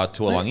hit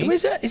Tuolangi.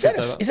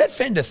 Is that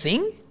fend a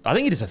thing? I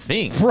think it is a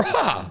thing.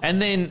 Bruh.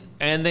 And then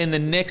the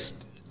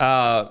next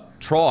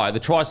try,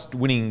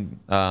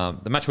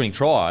 the match-winning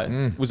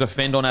try was a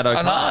fend on Addo.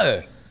 I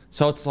know.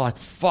 So it's like,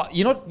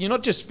 you're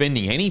not just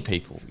fending any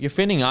people. You're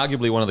fending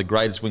arguably one of the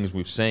greatest wingers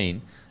we've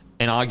seen,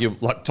 and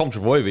like Tom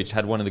Trbojevic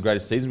had one of the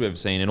greatest seasons we've ever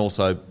seen, and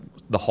also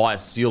the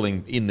highest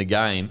ceiling in the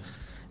game.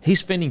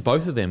 He's fending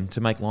both of them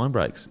to make line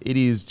breaks. It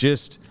is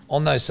just...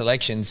 On those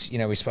selections,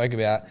 we spoke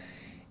about,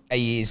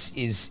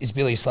 is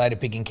Billy Slater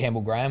picking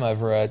Campbell Graham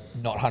over a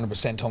not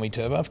 100% Tommy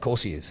Turbo? Of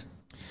course he is.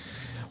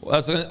 Well,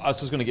 I was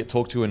just going to get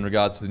talked to in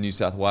regards to the New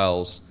South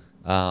Wales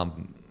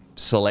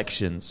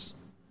selections.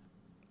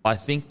 I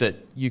think that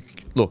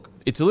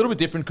it's a little bit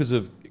different because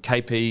of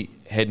KP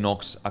head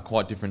knocks are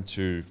quite different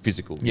to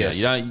physical. Yes.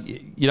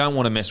 You don't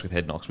want to mess with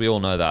head knocks. We all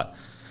know that.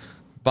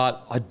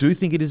 But I do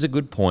think it is a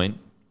good point.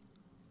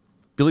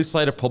 Billy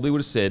Slater probably would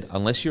have said,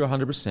 unless you're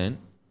 100%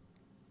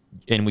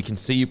 and we can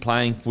see you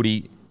playing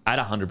footy at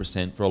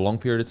 100% for a long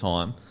period of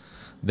time,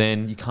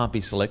 then you can't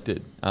be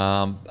selected.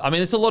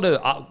 It's a lot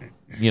of,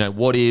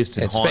 what ifs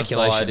and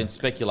hindsight and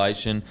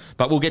speculation.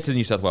 But we'll get to the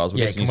New South Wales.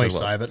 Can we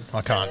save it?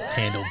 I can't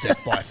handle death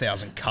by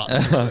 1,000 cuts.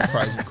 It's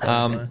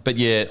crazy. But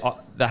yeah,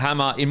 the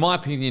hammer, in my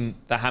opinion,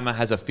 the hammer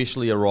has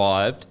officially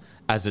arrived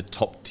as a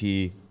top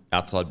tier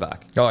outside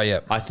back. Oh,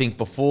 yeah. I think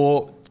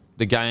before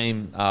the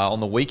game on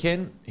the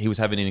weekend, he was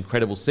having an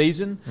incredible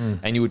season,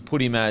 and you would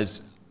put him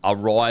as a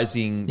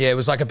rising... Yeah, it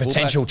was like a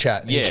potential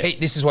chat. Yeah.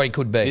 This is what he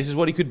could be. This is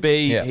what he could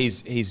be. Yeah.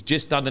 He's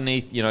just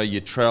underneath,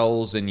 your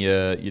Trells and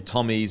your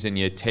Tommies and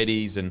your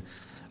Teddies. And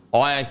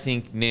I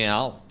think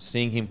now,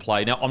 seeing him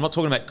play... Now, I'm not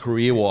talking about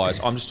career-wise.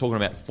 I'm just talking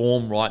about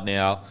form right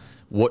now,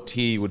 what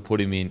tier you would put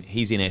him in.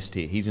 He's in S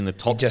tier. He's in the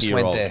top tier. He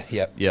just went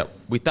there, Yep.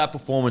 With that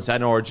performance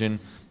at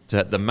Origin...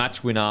 to the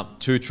match winner,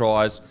 2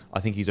 tries, I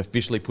think he's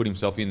officially put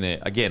himself in there.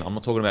 Again, I'm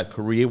not talking about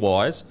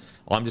career-wise.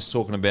 I'm just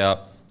talking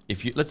about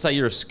let's say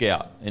you're a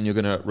scout and you're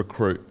going to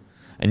recruit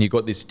and you've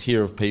got this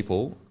tier of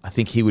people, I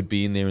think he would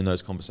be in there in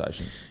those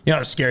conversations.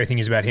 The scary thing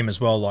is about him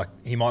as well, like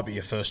he might be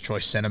your first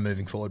choice centre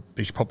moving forward,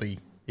 but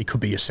he could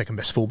be your second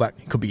best fullback.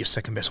 He could be your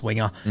second best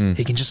winger.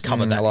 He can just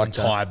cover that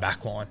entire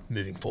back line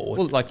moving forward.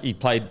 Well, like he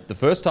played the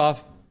first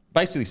half,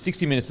 basically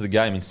 60 minutes of the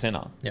game in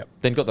centre. Yep.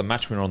 Then got the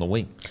match winner on the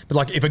wing.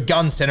 But if a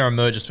gun centre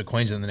emerges for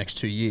Queensland in the next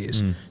 2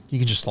 years, you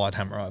can just slide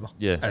hammer over.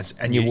 Yeah.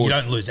 And you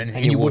don't lose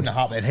anything. And you wouldn't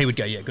have it. He would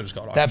go, yeah, good as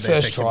gold. That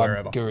first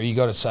try, Guru, you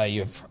got to say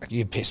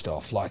you're pissed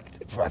off. How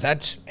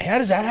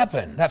does that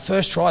happen? That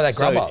first try, that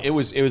grubber. It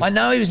was. I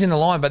know he was in the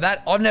line, but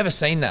I've never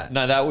seen that.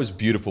 No, that was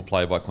beautiful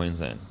play by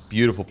Queensland.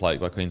 Beautiful play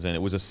by Queensland.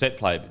 It was a set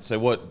play. So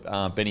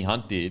what Benny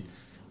Hunt did,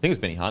 I think it was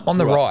Benny Hunt. On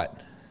the right.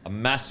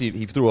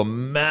 He threw a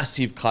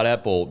massive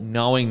cutout ball,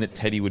 knowing that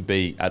Teddy would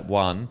be at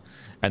 1,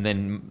 and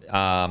then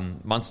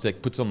Munster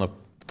puts it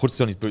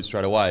on his boot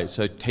straight away.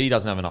 So Teddy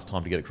doesn't have enough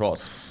time to get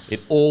across.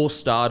 It all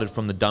started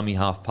from the dummy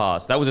half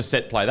pass. That was a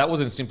set play. That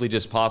wasn't simply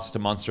just passes to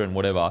Munster and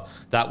whatever.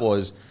 That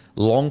was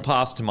long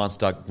pass to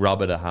Munster,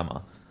 grubber to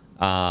hammer,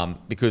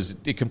 because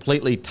it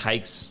completely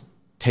takes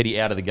Teddy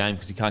out of the game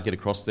because he can't get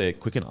across there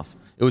quick enough.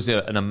 It was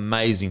an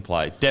amazing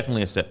play.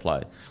 Definitely a set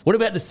play. What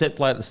about the set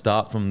play at the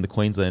start from the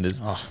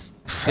Queenslanders?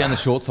 Down the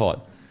short side.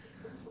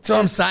 That's what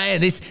I'm saying.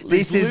 This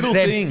is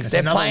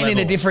they're playing in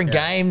a different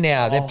game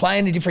now. They're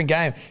playing a different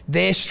game.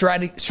 They're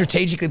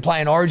strategically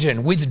playing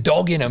Origin with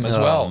dog in them as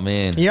well. Oh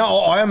man! I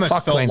almost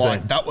felt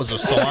Queensland. like that was a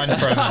sign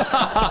from.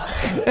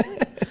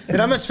 It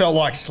almost felt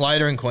like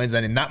Slater and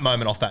Queensland in that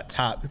moment off that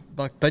tap.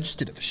 Like they just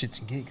did it for shits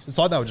and gigs. It's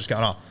like they were just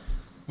going, "Oh,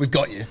 we've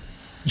got you.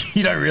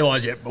 You don't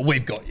realise yet, but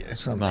we've got you.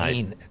 That's what I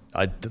mean.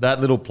 That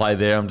little play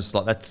there, I'm just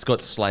like, that's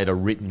got Slater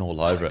written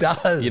all over it. It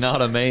does. You know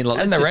what I mean? Like,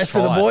 And the let's just rest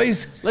of the try it.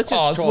 boys? Let's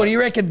just try What it. do you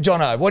reckon,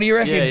 Jono? What do you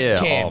reckon, Yeah.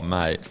 Cam? Oh,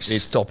 mate.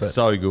 Stop it.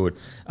 So good.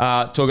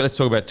 Let's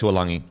talk about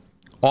Tuolangi.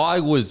 I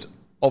was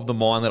of the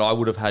mind that I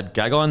would have had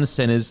Gagai in the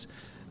centres,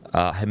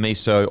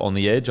 Hamiso on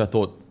the edge. I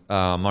thought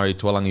Murray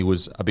Tuolangi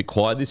was a bit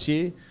quiet this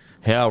year.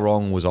 How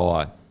wrong was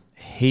I?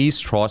 His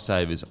try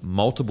savers,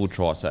 multiple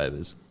try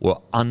savers, were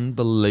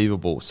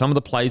unbelievable. Some of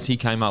the plays he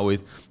came up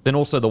with, then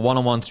also the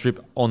one-on-one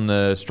strip on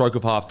the stroke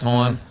of half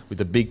time with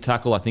the big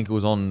tackle. I think it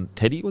was on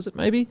Teddy, was it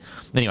maybe?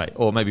 Anyway,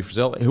 or maybe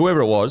Frizzell,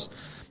 whoever it was.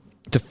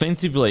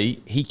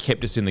 Defensively, he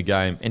kept us in the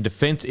game. And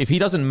if he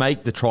doesn't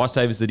make the try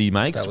savers that he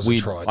makes,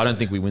 I don't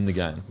think we win the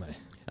game.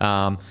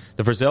 The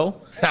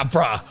Frizzell.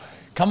 Bruh,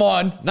 come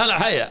on. No,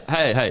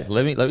 hey,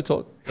 let me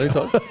talk.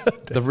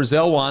 The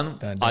Frizzell one,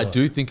 I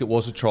do think it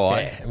was a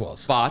try. Yeah, it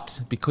was.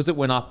 But because it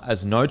went up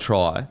as no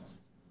try,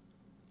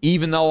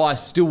 even though I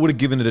still would have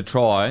given it a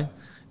try,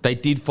 they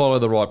did follow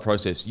the right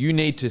process. You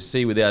need to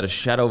see without a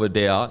shadow of a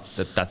doubt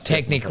that that's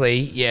Technically,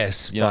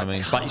 yes. You know what I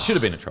mean? But it should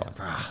have been a try.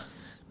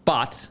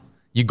 But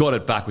you got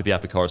it back with the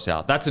Apicurus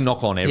out. That's a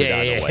knock on every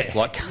day of the week.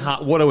 Like,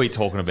 what are we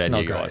talking about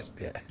here, guys?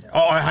 Yeah.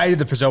 Oh, I hated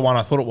the Frizzell one.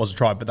 I thought it was a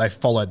try, but they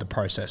followed the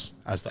process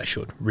as they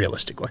should,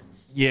 realistically.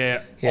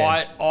 Yeah.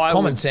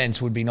 Common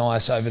sense would be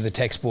nice over the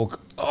textbook.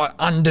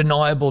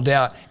 Undeniable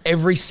doubt.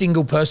 Every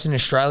single person in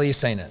Australia has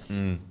seen it.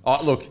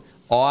 Look,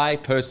 I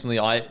personally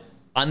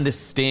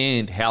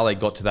understand how they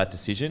got to that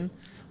decision,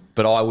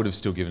 but I would have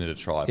still given it a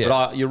try. Yeah.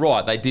 But you're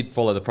right, they did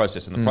follow the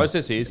process. And the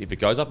process is, if it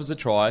goes up as a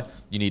try,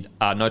 you need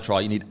no try,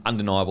 you need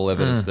undeniable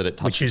evidence that it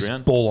touched the ground. Which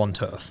is ball on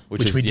turf,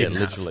 which we didn't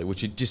literally, have.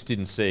 which you just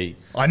didn't see.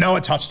 I know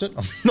it touched it.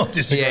 I'm not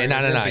disagreeing.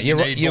 Yeah, no.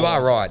 You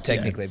are right,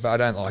 technically, but I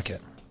don't like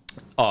it.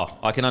 Oh,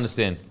 I can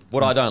understand.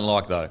 What I don't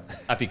like, though,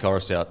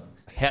 Apicurus out.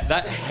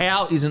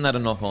 How isn't that a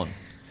knock-on?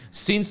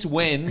 Since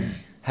when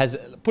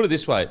put it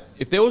this way,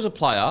 if there was a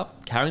player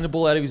carrying the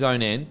ball out of his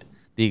own end,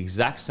 the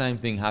exact same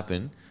thing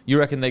happened, you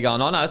reckon they're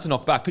going, oh, no, that's a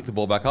knock back, pick the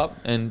ball back up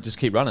and just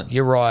keep running.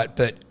 You're right,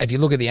 but if you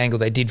look at the angle,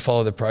 they did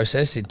follow the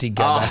process. It did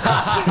go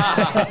backwards.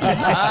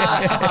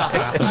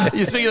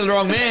 You're speaking to the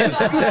wrong man.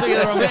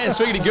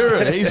 Speaking to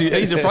Guru.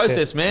 He's a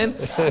process man.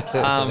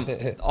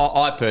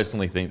 I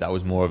personally think that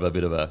was more of a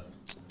bit of a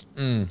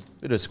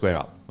square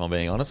up, if I'm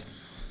being honest.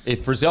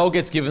 If Frizzell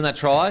gets given that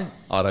try,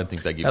 I don't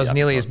think they give it. That was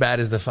nearly as bad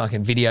as the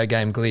fucking video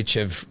game glitch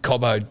of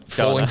Cobbo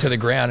falling to the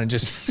ground and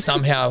just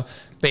somehow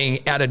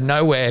being out of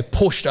nowhere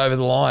pushed over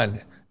the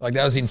line. Like,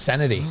 that was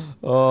insanity.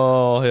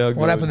 Oh, how good.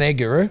 What happened there,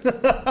 Guru?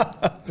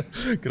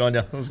 Good on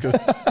you. That was good.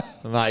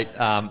 Mate,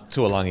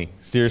 Tuolangi,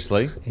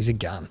 seriously. He's a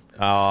gun.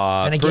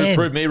 And again,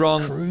 prove me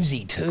wrong.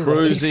 Cruisy too.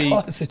 Cruisy. These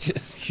guys are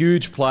just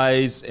huge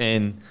plays.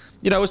 And,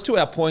 it was to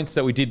our points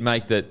that we did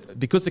make that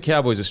because the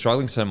Cowboys are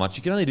struggling so much,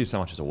 you can only do so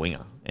much as a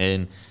winger.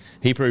 And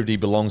he proved he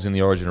belongs in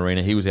the Origin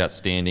arena. He was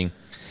outstanding.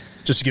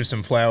 Just to give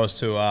some flowers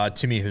to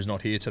Timmy, who's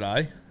not here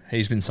today.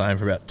 He's been saying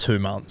for about 2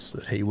 months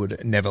that he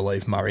would never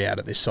leave Murray out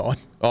of this side.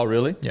 Oh,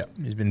 really? Yeah.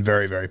 He's been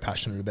very, very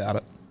passionate about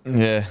it.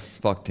 Yeah,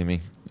 fuck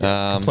Timmy.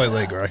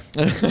 Completely agree.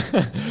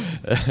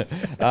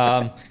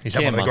 He's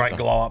had one of the great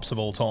glow-ups of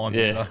all time.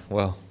 Yeah,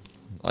 well,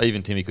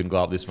 even Timmy couldn't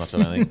glow up this much,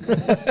 I don't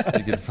think.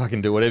 You could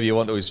fucking do whatever you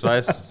want to his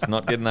face. It's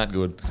not getting that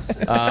good.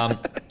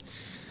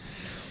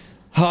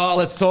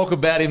 Let's talk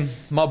about him.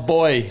 My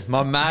boy,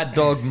 my Mad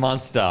Dog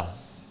Munster.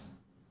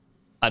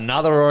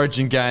 Another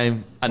Origin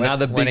game,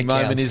 another big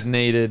moment is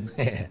needed,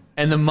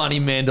 and the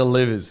money man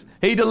delivers.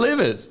 He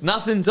delivers.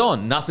 Nothing's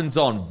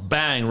on.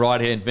 Bang,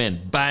 right-hand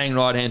fend. Bang,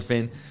 right-hand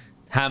fend.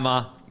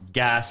 Hammer,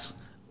 gas,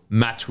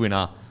 match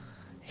winner.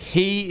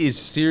 He is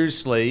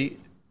seriously,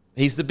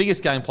 he's the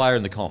biggest game player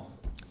in the comp.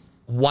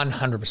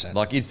 100%.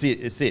 Like, it's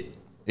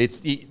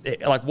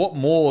it. Like, what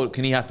more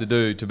can he have to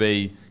do to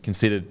be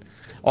considered?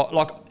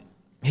 Like,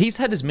 he's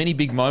had as many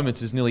big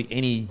moments as nearly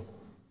any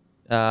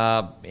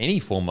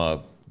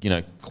former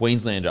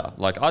Queenslander.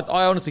 Like,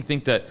 I honestly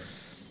think that,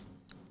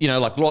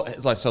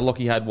 so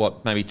Lockie had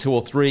maybe 2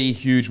 or 3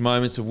 huge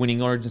moments of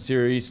winning Origin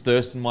series.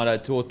 Thurston might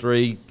have 2 or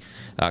 3.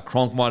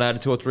 Cronk might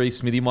have 2 or 3.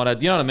 Smithy might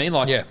have. You know what I mean?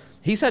 Like, yeah.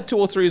 He's had 2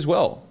 or 3 as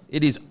well.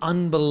 It is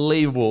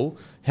unbelievable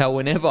how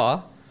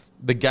whenever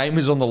the game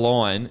is on the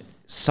line,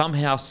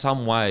 somehow,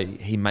 some way,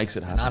 he makes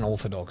it happen.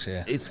 Unorthodox,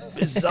 yeah. It's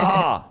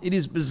bizarre. It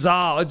is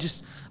bizarre.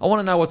 I want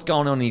to know what's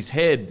going on in his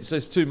head. It's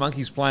those 2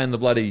 monkeys playing the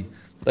bloody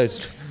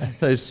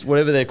those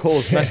whatever they're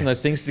called, smashing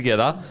those things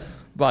together.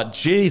 But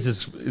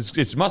Jesus,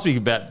 it must be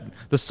about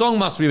the song.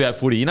 Must be about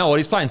footy. You know what?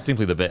 He's playing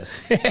Simply the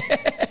Best.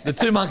 The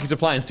 2 monkeys are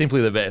playing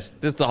Simply the Best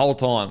just the whole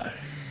time.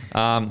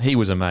 He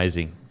was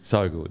amazing.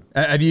 So good.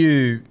 Have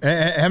you?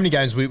 How many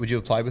games would you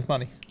have played with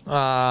Money?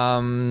 I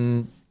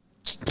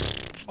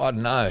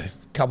don't know,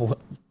 couple,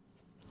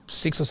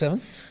 6 or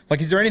 7.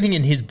 Like, is there anything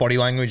in his body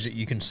language that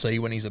you can see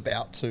when he's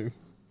about to?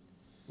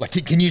 Like,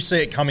 can you see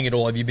it coming at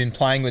all? Have you been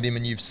playing with him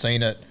and you've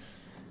seen it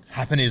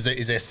happen? Is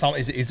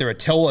there a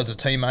tell as a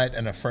teammate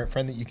and a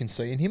friend that you can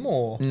see in him,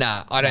 or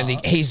Nah, I don't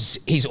think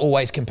he's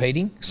always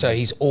competing. So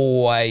he's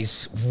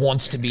always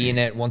wants to be in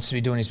it, wants to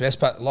be doing his best.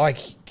 But like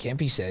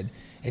Kempy said,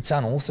 it's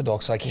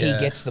unorthodox. Like he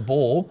gets the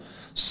ball,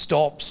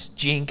 stops,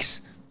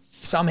 jinx,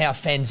 somehow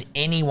fends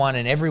anyone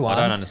and everyone.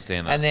 I don't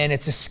understand that. And then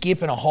it's a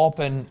skip and a hop,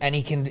 and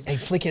he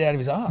flick it out of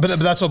his arse. But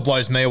that's what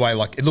blows me away.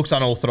 Like, it looks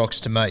unorthodox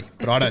to me,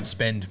 but I don't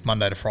spend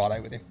Monday to Friday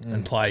with him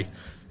and play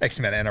X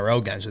amount of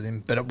NRL games with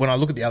him. But when I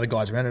look at the other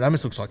guys around, it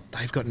almost looks like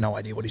they've got no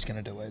idea what he's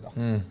going to do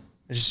either.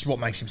 It's just what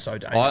makes him so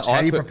dangerous.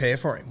 How do you prepare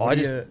for him?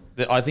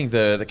 I think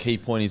the key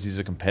point is he's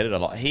a competitor.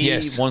 Like he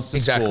wants to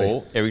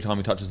score every time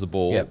he touches the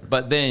ball,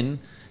 but then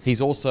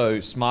he's also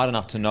smart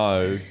enough to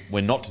know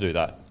when not to do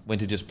that, when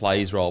to just play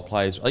his role.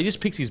 He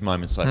just picks his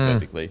moments so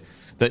perfectly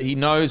that he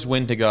knows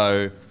when to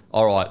go,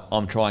 all right,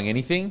 I'm trying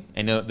anything,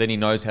 and then he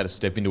knows how to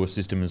step into a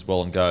system as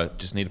well and go,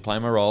 just need to play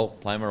my role,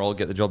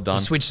 get the job done.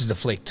 He switches the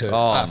flick too.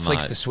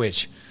 Flicks the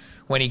switch.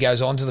 When he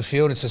goes onto the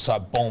field, it's just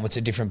like, boom, it's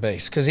a different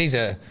beast. Because he's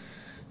a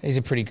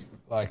pretty,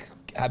 like,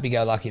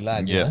 happy-go-lucky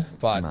lad, you know?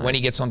 But when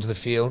he gets onto the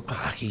field,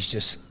 he's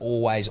just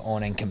always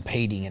on and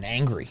competing and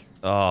angry.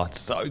 Oh, it's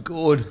so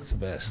good. It's the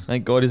best.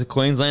 Thank God he's a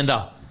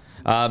Queenslander.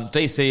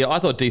 DC, I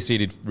thought DC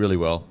did really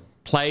well.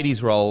 Played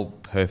his role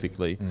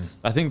perfectly.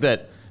 I think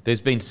that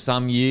there's been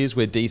some years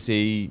where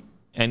DC,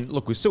 and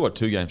look, we've still got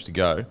 2 games to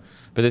go,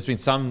 but there's been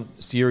some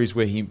series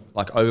where he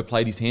like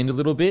overplayed his hand a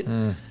little bit.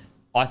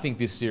 I think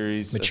this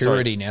series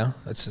maturity now.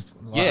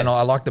 And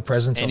I like the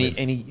presence of him.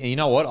 And you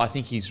know what? I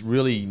think he's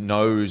really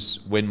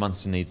knows when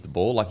Munster needs the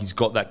ball. Like he's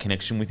got that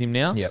connection with him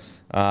now. Yep.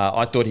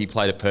 I thought he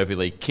played it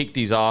perfectly. Kicked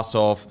his ass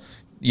off.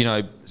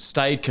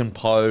 Stayed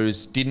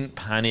composed. Didn't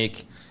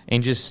panic,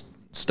 and just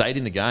stayed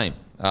in the game.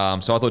 So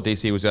I thought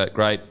DC was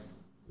great.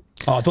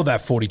 Oh, I thought that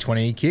 40-20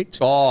 he kicked.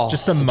 Oh,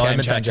 just the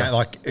moment that game,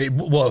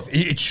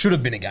 it should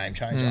have been a game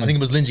changer. I think it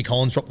was Lindsay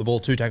Collins dropped the ball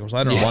 2 tackles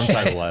later. One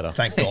tackle later.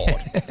 Thank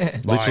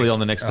God. Literally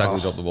on the next tackle,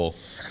 he dropped the ball.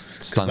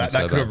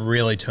 That could have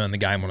really turned the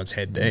game on its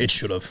head there. It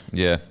should have.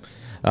 Yeah.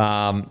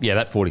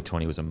 That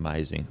 40-20 was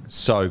amazing.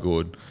 So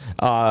good.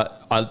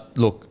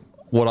 Look,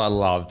 what I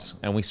loved,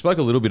 and we spoke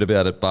a little bit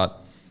about it,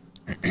 but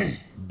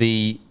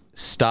the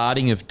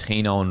starting of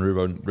Tino and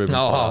Ruben.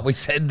 Oh, we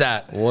said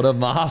that. What a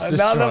masterstroke.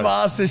 Another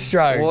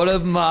masterstroke. What a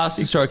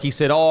masterstroke. He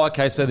said,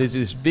 so there's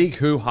this big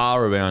hoo-ha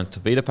around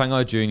Tavita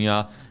Pangai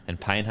Jr. and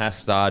Payne Haas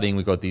starting.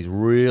 We've got these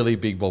really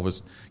big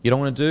bobbers. You know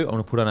what I want to do? I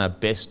want to put on our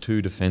best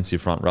 2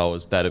 defensive front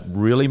rowers that are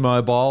really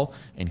mobile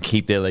and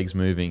keep their legs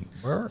moving.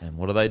 And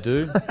what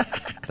do?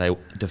 They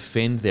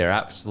defend their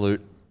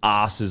absolute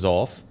asses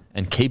off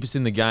and keep us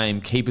in the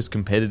game, keep us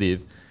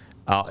competitive.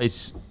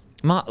 It's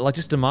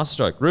just a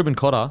masterstroke. Ruben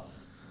Cotter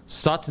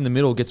starts in the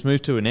middle, gets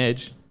moved to an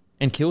edge,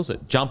 and kills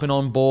it. Jumping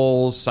on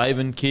balls,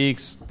 saving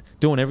kicks,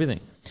 doing everything.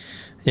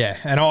 Yeah,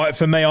 and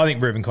for me, I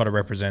think Ruben Cotter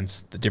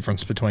represents the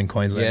difference between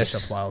Queensland and New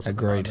South Wales.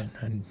 Agreed.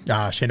 And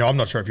Shendo, I'm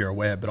not sure if you're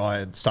aware, but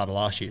I started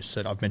last year,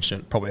 said I've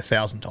mentioned it probably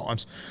 1,000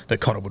 times, that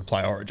Cotter would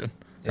play Origin,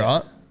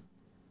 right?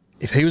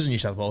 If he was a New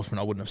South Welshman,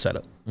 I wouldn't have said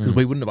it, because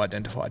we wouldn't have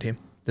identified him.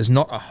 There's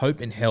not a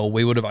hope in hell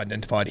we would have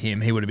identified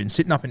him. He would have been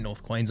sitting up in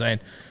North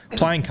Queensland,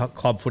 playing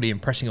club footy,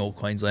 impressing all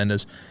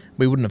Queenslanders.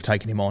 We wouldn't have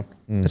taken him on.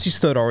 That's his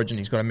 3rd Origin.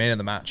 He's got a man of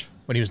the match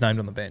when he was named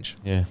on the bench.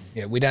 Yeah,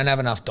 we don't have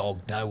enough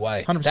dog. No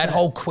way. 100%. That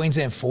whole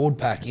Queensland forward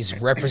pack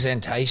is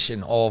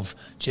representation of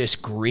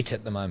just grit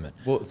at the moment.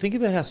 Well, think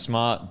about how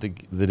smart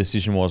the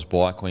decision was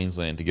by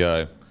Queensland to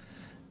go,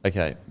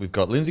 okay, we've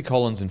got Lindsay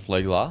Collins and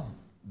Flegler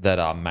that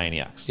are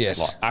maniacs. Yes.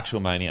 Like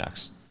actual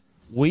maniacs.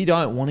 We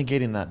don't want to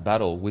get in that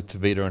battle with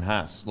Tavita and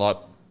Haas.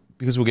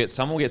 Because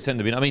someone will get sent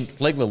to the bin. I mean,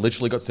 Flegler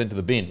literally got sent to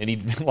the bin. And he,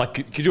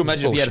 could you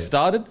imagine if he had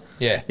started?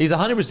 Yeah. He's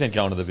 100%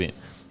 going to the bin.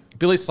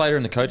 Billy Slater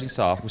and the coaching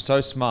staff were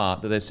so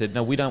smart that they said,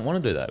 no, we don't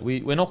want to do that.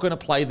 We're not going to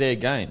play their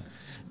game.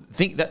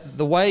 Think that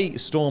the way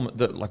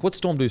what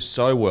Storm do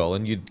so well,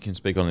 and you can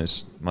speak on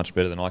this much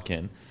better than I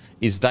can,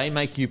 is they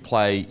make you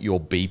play your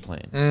B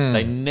plan.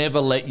 They never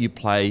let you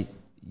play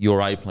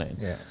your A plan.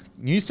 Yeah.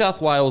 New South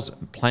Wales'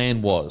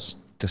 plan was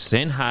to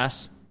send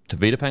Haas,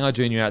 Tavita Pangai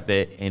Jr. out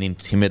there and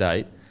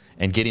intimidate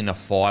and get in a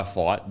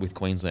firefight with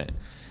Queensland.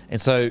 And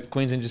so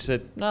Queensland just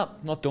said, no,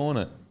 not doing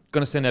it.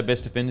 Going to send our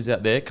best defenders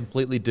out there,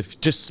 completely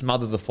just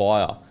smother the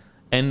fire.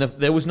 And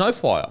there was no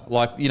fire.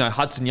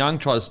 Hudson Young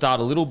tried to start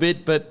a little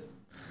bit, but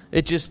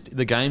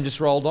the game just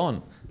rolled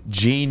on.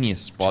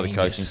 Genius by the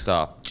coaching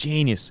staff.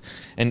 Genius.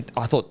 And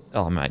I thought,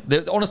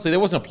 honestly, there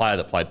wasn't a player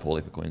that played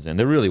poorly for Queensland.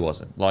 There really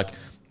wasn't.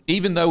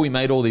 Even though we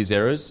made all these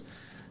errors,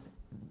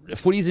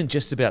 footy isn't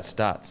just about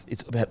stats.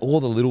 It's about all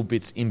the little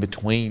bits in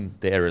between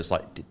the errors.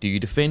 Like, do you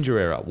defend your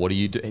error? What do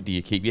you do? Do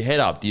you keep your head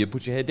up? Do you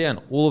put your head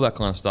down? All of that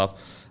kind of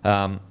stuff.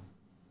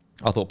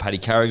 I thought Paddy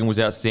Carrigan was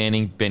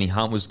outstanding. Benny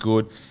Hunt was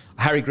good.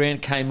 Harry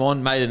Grant came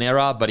on, made an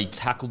error, but he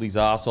tackled his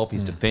ass off.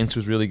 His defence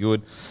was really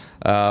good.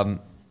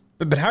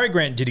 But Harry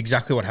Grant did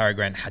exactly what Harry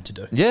Grant had to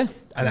do. Yeah.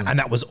 And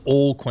that was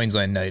all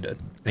Queensland needed.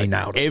 He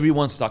nailed it.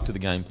 Everyone stuck to the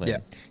game plan. Yeah.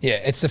 Yeah,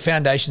 it's the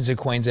foundations of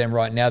Queensland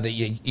right now that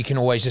you can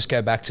always just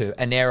go back to.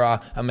 An error,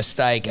 a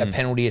mistake, a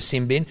penalty, a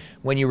sin bin.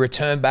 When you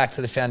return back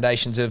to the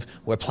foundations of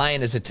we're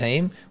playing as a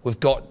team, we've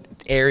got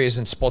areas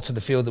and spots of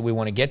the field that we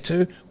want to get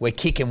to, we're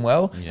kicking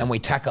well, and we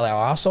tackle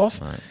our ass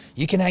off,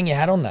 you can hang your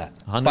hat on that.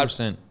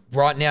 100%. But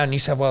right now, New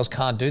South Wales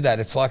can't do that.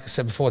 It's like I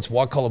said before, it's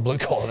white collar, blue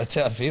collar. That's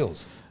how it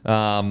feels.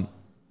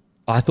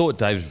 I thought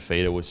David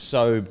Fifita was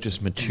so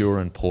just mature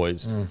and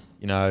poised.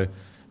 You know,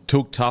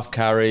 took tough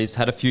carries,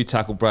 had a few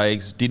tackle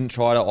breaks, didn't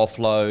try to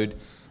offload.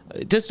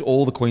 Just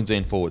all the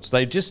Queensland forwards.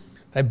 They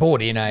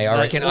bought in, eh? I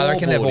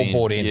reckon they've all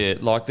bought in. Yeah,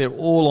 like they're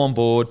all on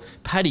board.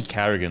 Paddy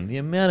Carrigan, the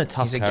amount of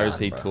tough carries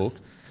he took,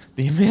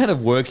 the amount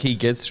of work he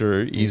gets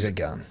through is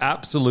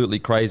absolutely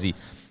crazy.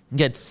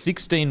 He had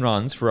 16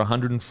 runs for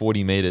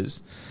 140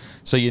 metres.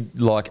 So you're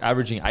like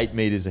averaging 8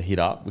 metres a hit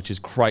up, which is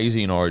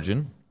crazy in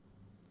Origin.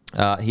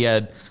 He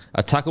had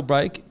a tackle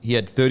break. He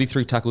had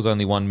 33 tackles,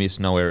 only 1 miss,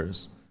 no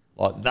errors.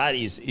 Like that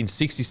is in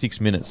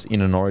 66 minutes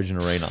in an Origin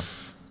arena.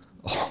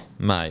 Oh,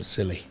 mate.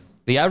 Silly.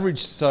 The average,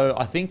 so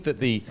I think that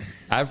the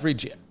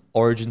average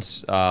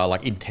Origins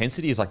like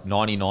intensity is like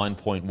 99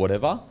 point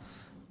whatever.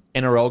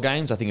 NRL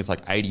games, I think it's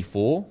like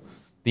 84.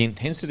 The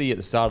intensity at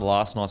the start of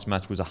last night's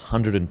match was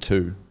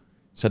 102.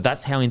 So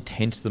that's how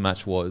intense the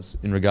match was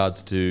in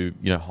regards to,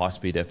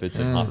 high-speed efforts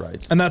and heart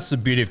rates. And that's the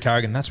beauty of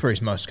Carrigan. That's where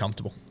he's most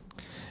comfortable.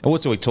 And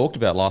also we talked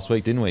about last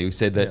week, didn't we? We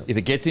said that if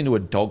it gets into a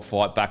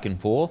dogfight back and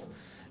forth,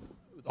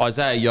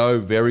 Isaiah Yeo,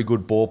 very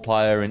good ball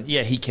player, and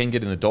he can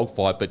get in the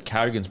dogfight, but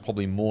Carrigan's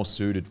probably more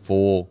suited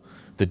for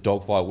the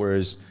dogfight,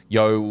 whereas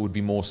Yeo would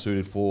be more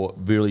suited for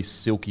really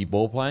silky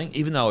ball playing,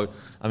 even though,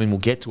 we'll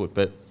get to it,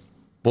 but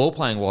ball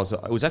playing it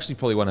was actually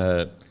probably one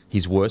of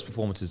his worst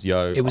performances,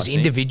 Yeo. It was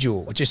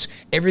individual. Just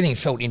everything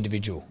felt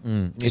individual.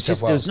 It's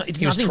just,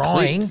 he was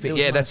trying,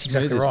 but that's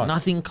exactly right.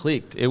 Nothing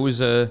clicked. It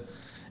was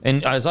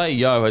and Isaiah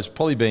Yeo has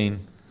probably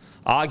been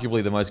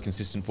arguably the most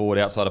consistent forward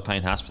outside of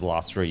Payne Haas for the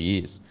last 3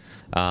 years.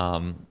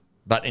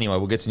 But anyway,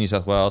 we'll get to New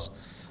South Wales.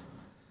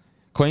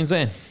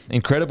 Queensland,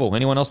 incredible.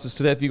 Anyone else that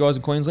stood out for you guys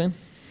in Queensland?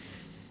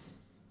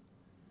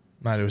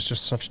 Mate, it was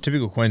just such a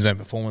typical Queensland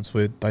performance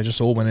where they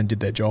just all went and did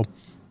their job.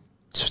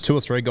 2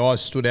 or 3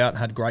 guys stood out and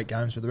had great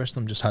games, but the rest of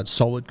them just had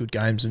solid, good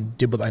games and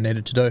did what they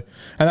needed to do.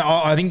 And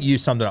I think you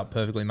summed it up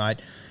perfectly, mate.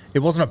 It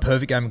wasn't a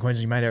perfect game in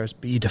Queensland. You made errors,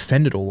 but you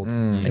defended all of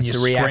them. And your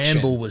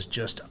scramble was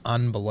just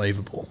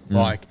unbelievable.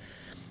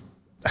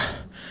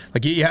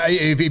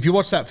 If you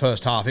watch that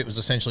first half, it was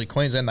essentially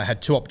Queensland. They had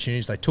 2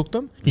 opportunities. They took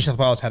them. New South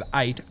Wales had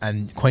 8,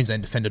 and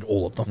Queensland defended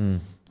all of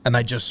them. And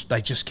they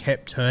just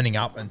kept turning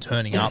up and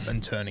turning up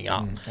and turning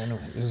up.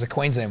 It was a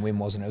Queensland win,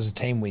 wasn't it? It was a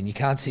team win. You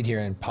can't sit here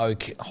and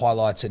poke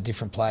highlights at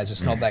different players.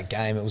 It's not that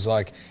game. It was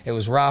it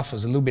was rough. It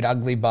was a little bit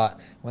ugly, but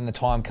when the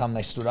time come,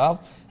 they stood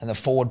up, and the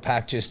forward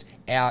pack just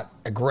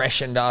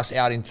out-aggressioned us,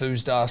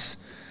 out-enthused us,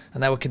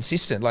 and they were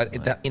consistent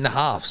in the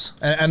halves.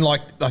 And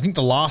I think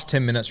the last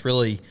 10 minutes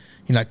really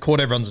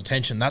caught everyone's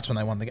attention. That's when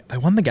they won the game. They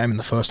won the game in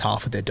the first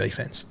half with their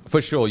defence.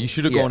 For sure. You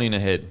should have gone in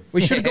ahead.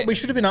 We should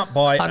have been up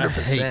by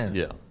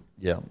 100%.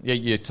 Yeah,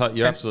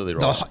 you're absolutely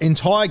right. The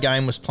entire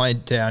game was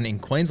played down in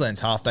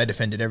Queensland's half. They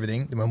defended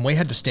everything. When we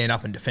had to stand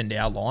up and defend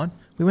our line,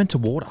 we went to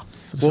water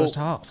for the first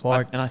half.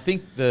 And I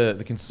think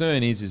the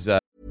concern is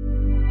that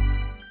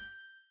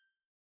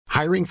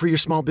Hiring for your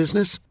small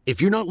business?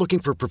 If you're not looking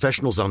for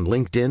professionals on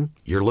LinkedIn,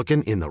 you're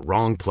looking in the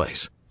wrong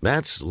place.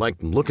 That's like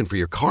looking for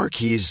your car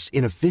keys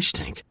in a fish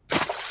tank.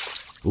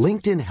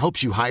 LinkedIn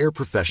helps you hire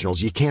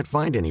professionals you can't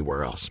find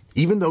anywhere else,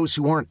 even those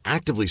who aren't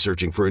actively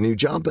searching for a new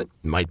job but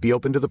might be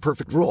open to the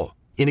perfect role.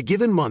 In a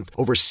given month,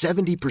 over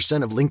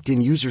 70% of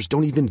LinkedIn users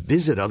don't even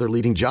visit other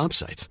leading job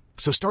sites.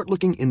 So start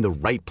looking in the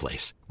right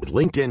place. With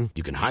LinkedIn,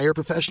 you can hire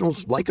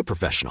professionals like a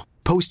professional.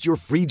 Post your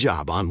free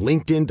job on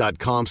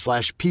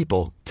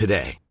linkedin.com/people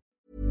today.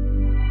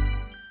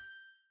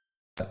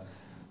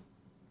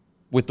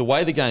 With the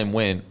way the game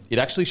went, it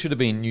actually should have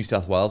been New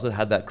South Wales that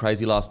had that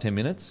crazy last 10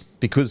 minutes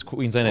because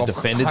Queensland had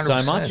defended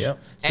so much. Yep.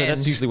 So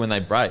that's usually when they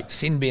break.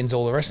 Sin bins,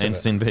 all the rest of it. And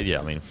sin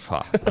bin,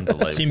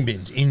 unbelievable. Sin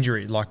bins,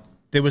 injury.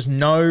 There was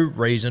no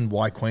reason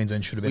why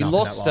Queensland should have been up in that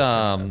last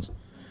 10 minutes.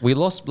 We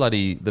lost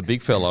bloody the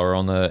big fella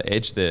on the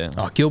edge there.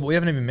 Oh, Gilbert. We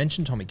haven't even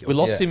mentioned Tommy Gilbert. We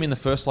lost him in the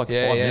first 5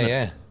 minutes.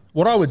 Yeah.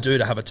 What I would do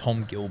to have a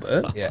Tom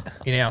Gilbert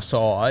in our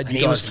side. And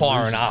he was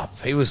firing up.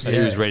 He was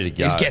ready to go.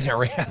 He was getting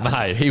around.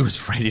 Mate, he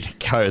was ready to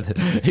go.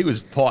 He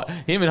was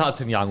him and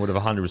Hudson Young would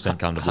have 100%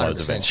 come to blows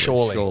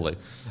eventually. Surely.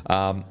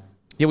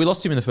 We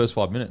lost him in the first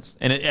 5 minutes.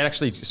 And it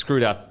actually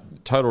screwed our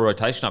total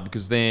rotation up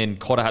because then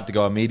Cotter had to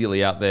go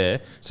immediately out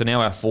there. So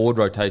now our forward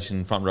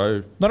rotation, front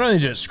row. Not only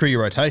did it screw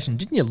your rotation,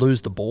 didn't you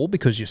lose the ball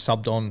because you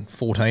subbed on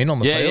 14 on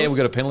the field? Yeah, we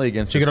got a penalty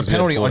against us. So you got a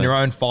penalty on your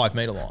own 5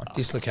 metre line.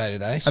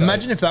 Dislocated, eh? So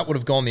imagine if that would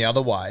have gone the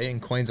other way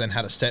and Queensland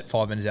had a set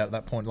 5 minutes out at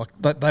that point.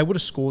 They would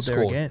have scored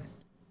there again.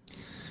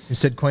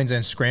 Instead,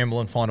 Queensland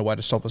scramble and find a way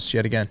to stop us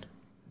yet again.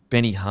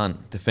 Benny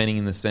Hunt defending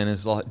in the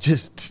centres,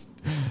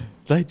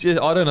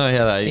 I don't know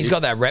how they. He's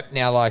got that rep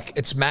now. Like,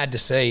 it's mad to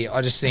see.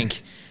 I just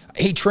think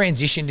he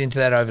transitioned into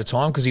that over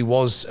time because he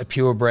was a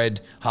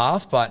purebred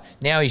half, but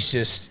now you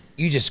just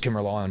can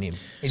rely on him.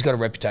 He's got a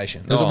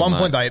reputation. There was at one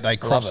point they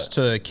crossed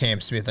to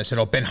Cam Smith. They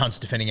said, Ben Hunt's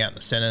defending out in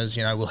the centres.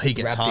 Will he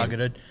get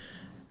targeted?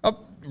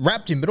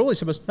 Wrapped him, but all he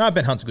said was, no,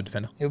 Ben Hunt's a good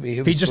defender.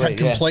 He just had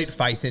complete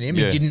faith in him.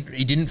 Yeah.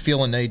 He didn't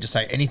feel a need to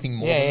say anything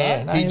more than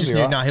that. No, he just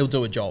knew, he'll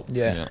do a job.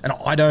 Yeah. And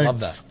I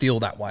don't feel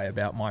that way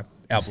about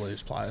our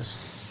Blues players.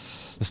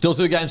 There's still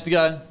 2 games to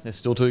go.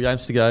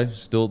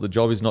 Still the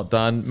job is not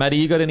done. Matty,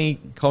 you got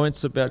any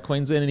comments about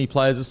Queensland? Any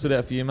players that stood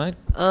out for you, mate?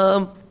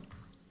 I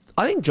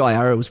think Jai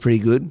Arrow was pretty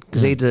good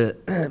because he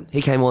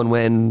came on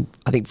when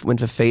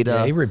Fafita.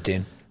 Yeah, he ripped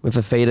in. When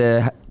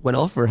Fafita went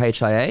off for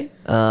HIA.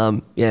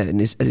 And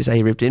as you say,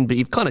 he ripped in. But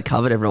you've kind of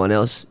covered everyone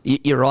else.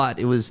 You're right.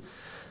 It was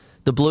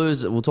the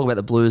Blues. We'll talk about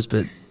the Blues,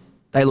 but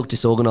they looked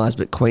disorganised.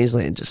 But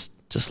Queensland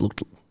just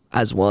looked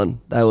as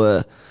one. They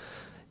were.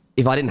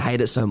 If I didn't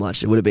hate it so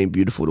much, it would have been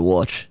beautiful to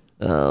watch.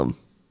 They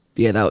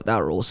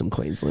were awesome,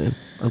 Queensland,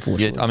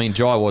 unfortunately. Yeah, I mean,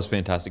 Jai was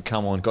fantastic.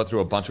 Come on, got through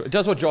a bunch of... It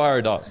does what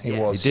Jairo does. He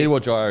did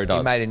what Jairo does.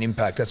 He made an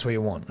impact. That's what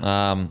you want.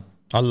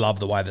 I love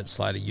the way that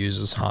Slater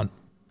uses Hunt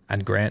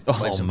and Grant.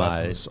 Leaves them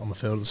both on the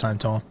field at the same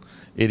time.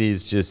 It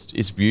is just...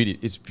 It's beauty.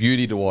 It's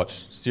beauty to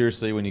watch.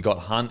 Seriously, when you got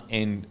Hunt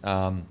and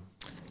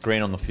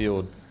Grant on the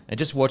field, and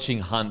just watching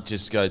Hunt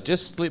just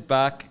slip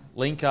back,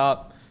 link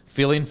up,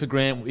 fill in for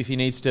Grant if he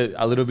needs to,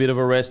 a little bit of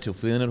a rest. He'll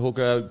fill in at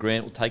hooker.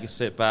 Grant will take a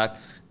step back,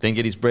 then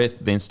get his breath,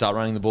 then start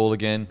running the ball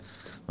again.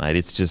 Mate,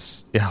 it's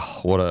just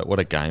what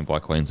a game by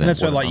Queensland. And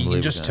that's why you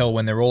can just tell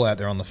when they're all out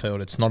there on the field,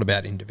 it's not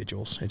about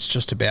individuals. It's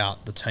just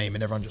about the team,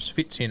 and everyone just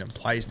fits in and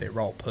plays their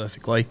role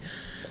perfectly.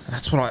 And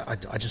that's what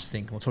I just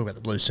think. We'll talk about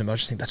the Blues soon, but I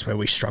just think that's where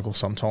we struggle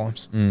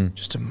sometimes,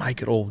 just to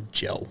make it all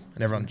gel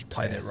and everyone just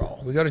play their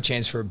role. We got a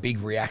chance for a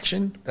big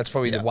reaction. That's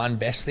probably the one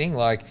best thing.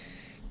 Like,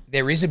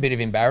 there is a bit of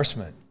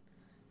embarrassment.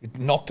 It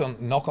knock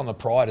on the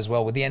pride as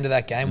well with the end of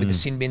that game with the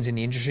sin bins and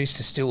the injuries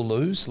to still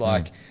lose.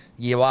 Like,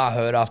 you are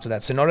hurt after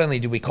that. So not only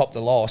did we cop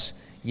the loss,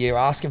 you're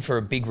asking for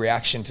a big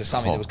reaction to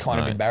something that was kind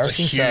of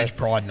embarrassing. It's a huge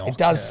pride knock. It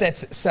does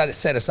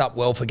set us up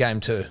well for game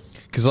 2.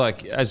 Because,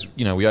 as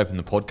you know, we opened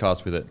the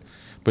podcast with it,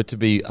 but to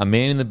be a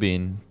man in the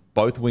bin,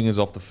 both wingers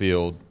off the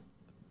field,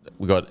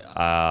 we got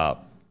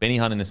Benny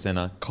Hunt in the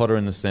centre, Cotter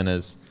in the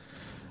centres.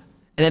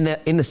 And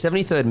then in the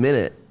 73rd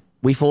minute,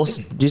 New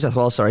South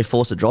Wales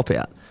forced a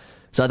dropout.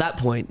 So at that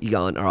point, you're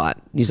going, all right,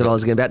 New South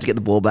Wales are about to get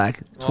the ball back,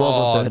 12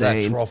 or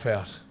 13. That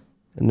dropout.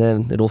 And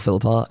then it all fell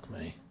apart.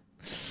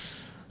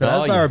 But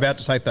as they were about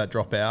to take that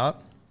drop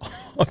out,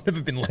 I've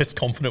never been less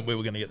confident we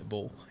were going to get the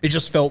ball. It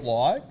just felt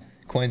like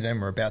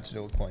Queensland were about to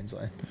do it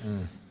Queensland.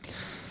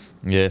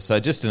 Yeah, so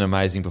just an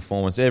amazing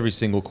performance. Every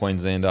single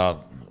Queenslander,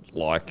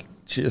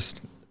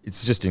 it's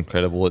just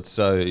incredible. It's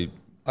so...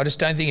 I just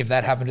don't think if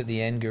that happened at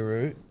the end,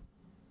 Guru,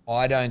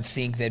 I don't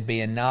think there'd be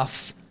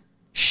enough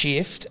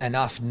shift,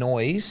 enough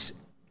noise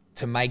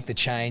to make the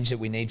change that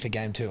we need for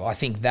game 2. I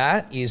think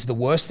that is the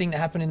worst thing that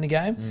happened in the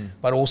game,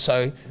 but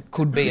also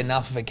could be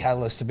enough of a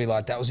catalyst to be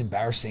like, that was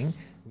embarrassing.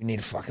 We need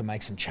to fucking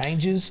make some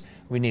changes.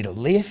 We need to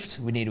lift.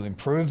 We need to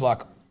improve.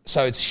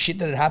 So it's shit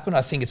that had happened.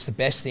 I think it's the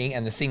best thing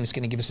and the thing that's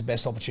going to give us the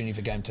best opportunity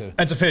for game 2. And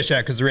it's a fair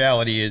shout because the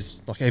reality is,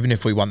 even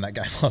if we won that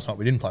game last night,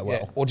 we didn't play well.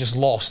 Yeah, or just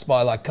lost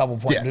by a couple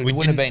of points. It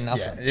wouldn't have been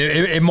nothing. Yeah,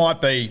 it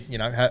might be,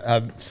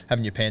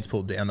 having your pants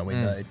pulled down that we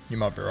need. You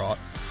might be right.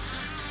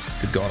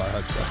 Good God, I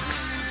hope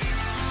so.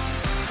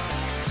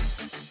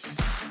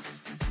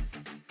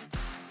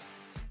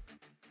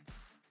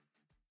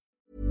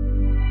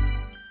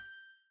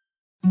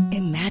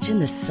 Imagine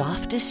the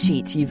softest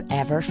sheets you've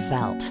ever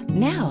felt.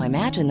 Now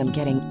imagine them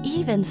getting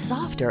even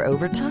softer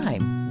over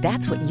time.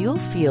 That's what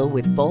you'll feel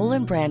with Boll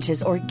 &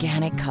 Branch's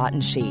organic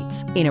cotton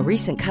sheets. In a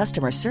recent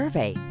customer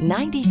survey,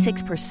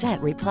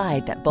 96%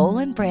 replied that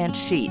Boll & Branch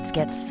sheets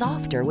get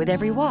softer with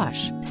every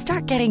wash.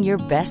 Start getting your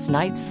best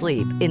night's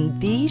sleep in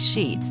these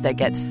sheets that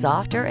get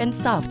softer and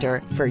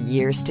softer for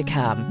years to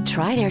come.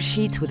 Try their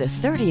sheets with a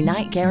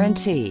 30-night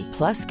guarantee.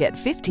 Plus, get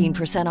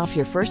 15% off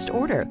your first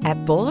order at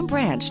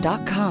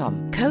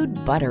bollandbranch.com. Code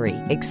BUTTERY.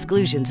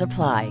 Exclusions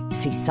apply.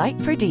 See site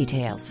for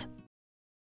details.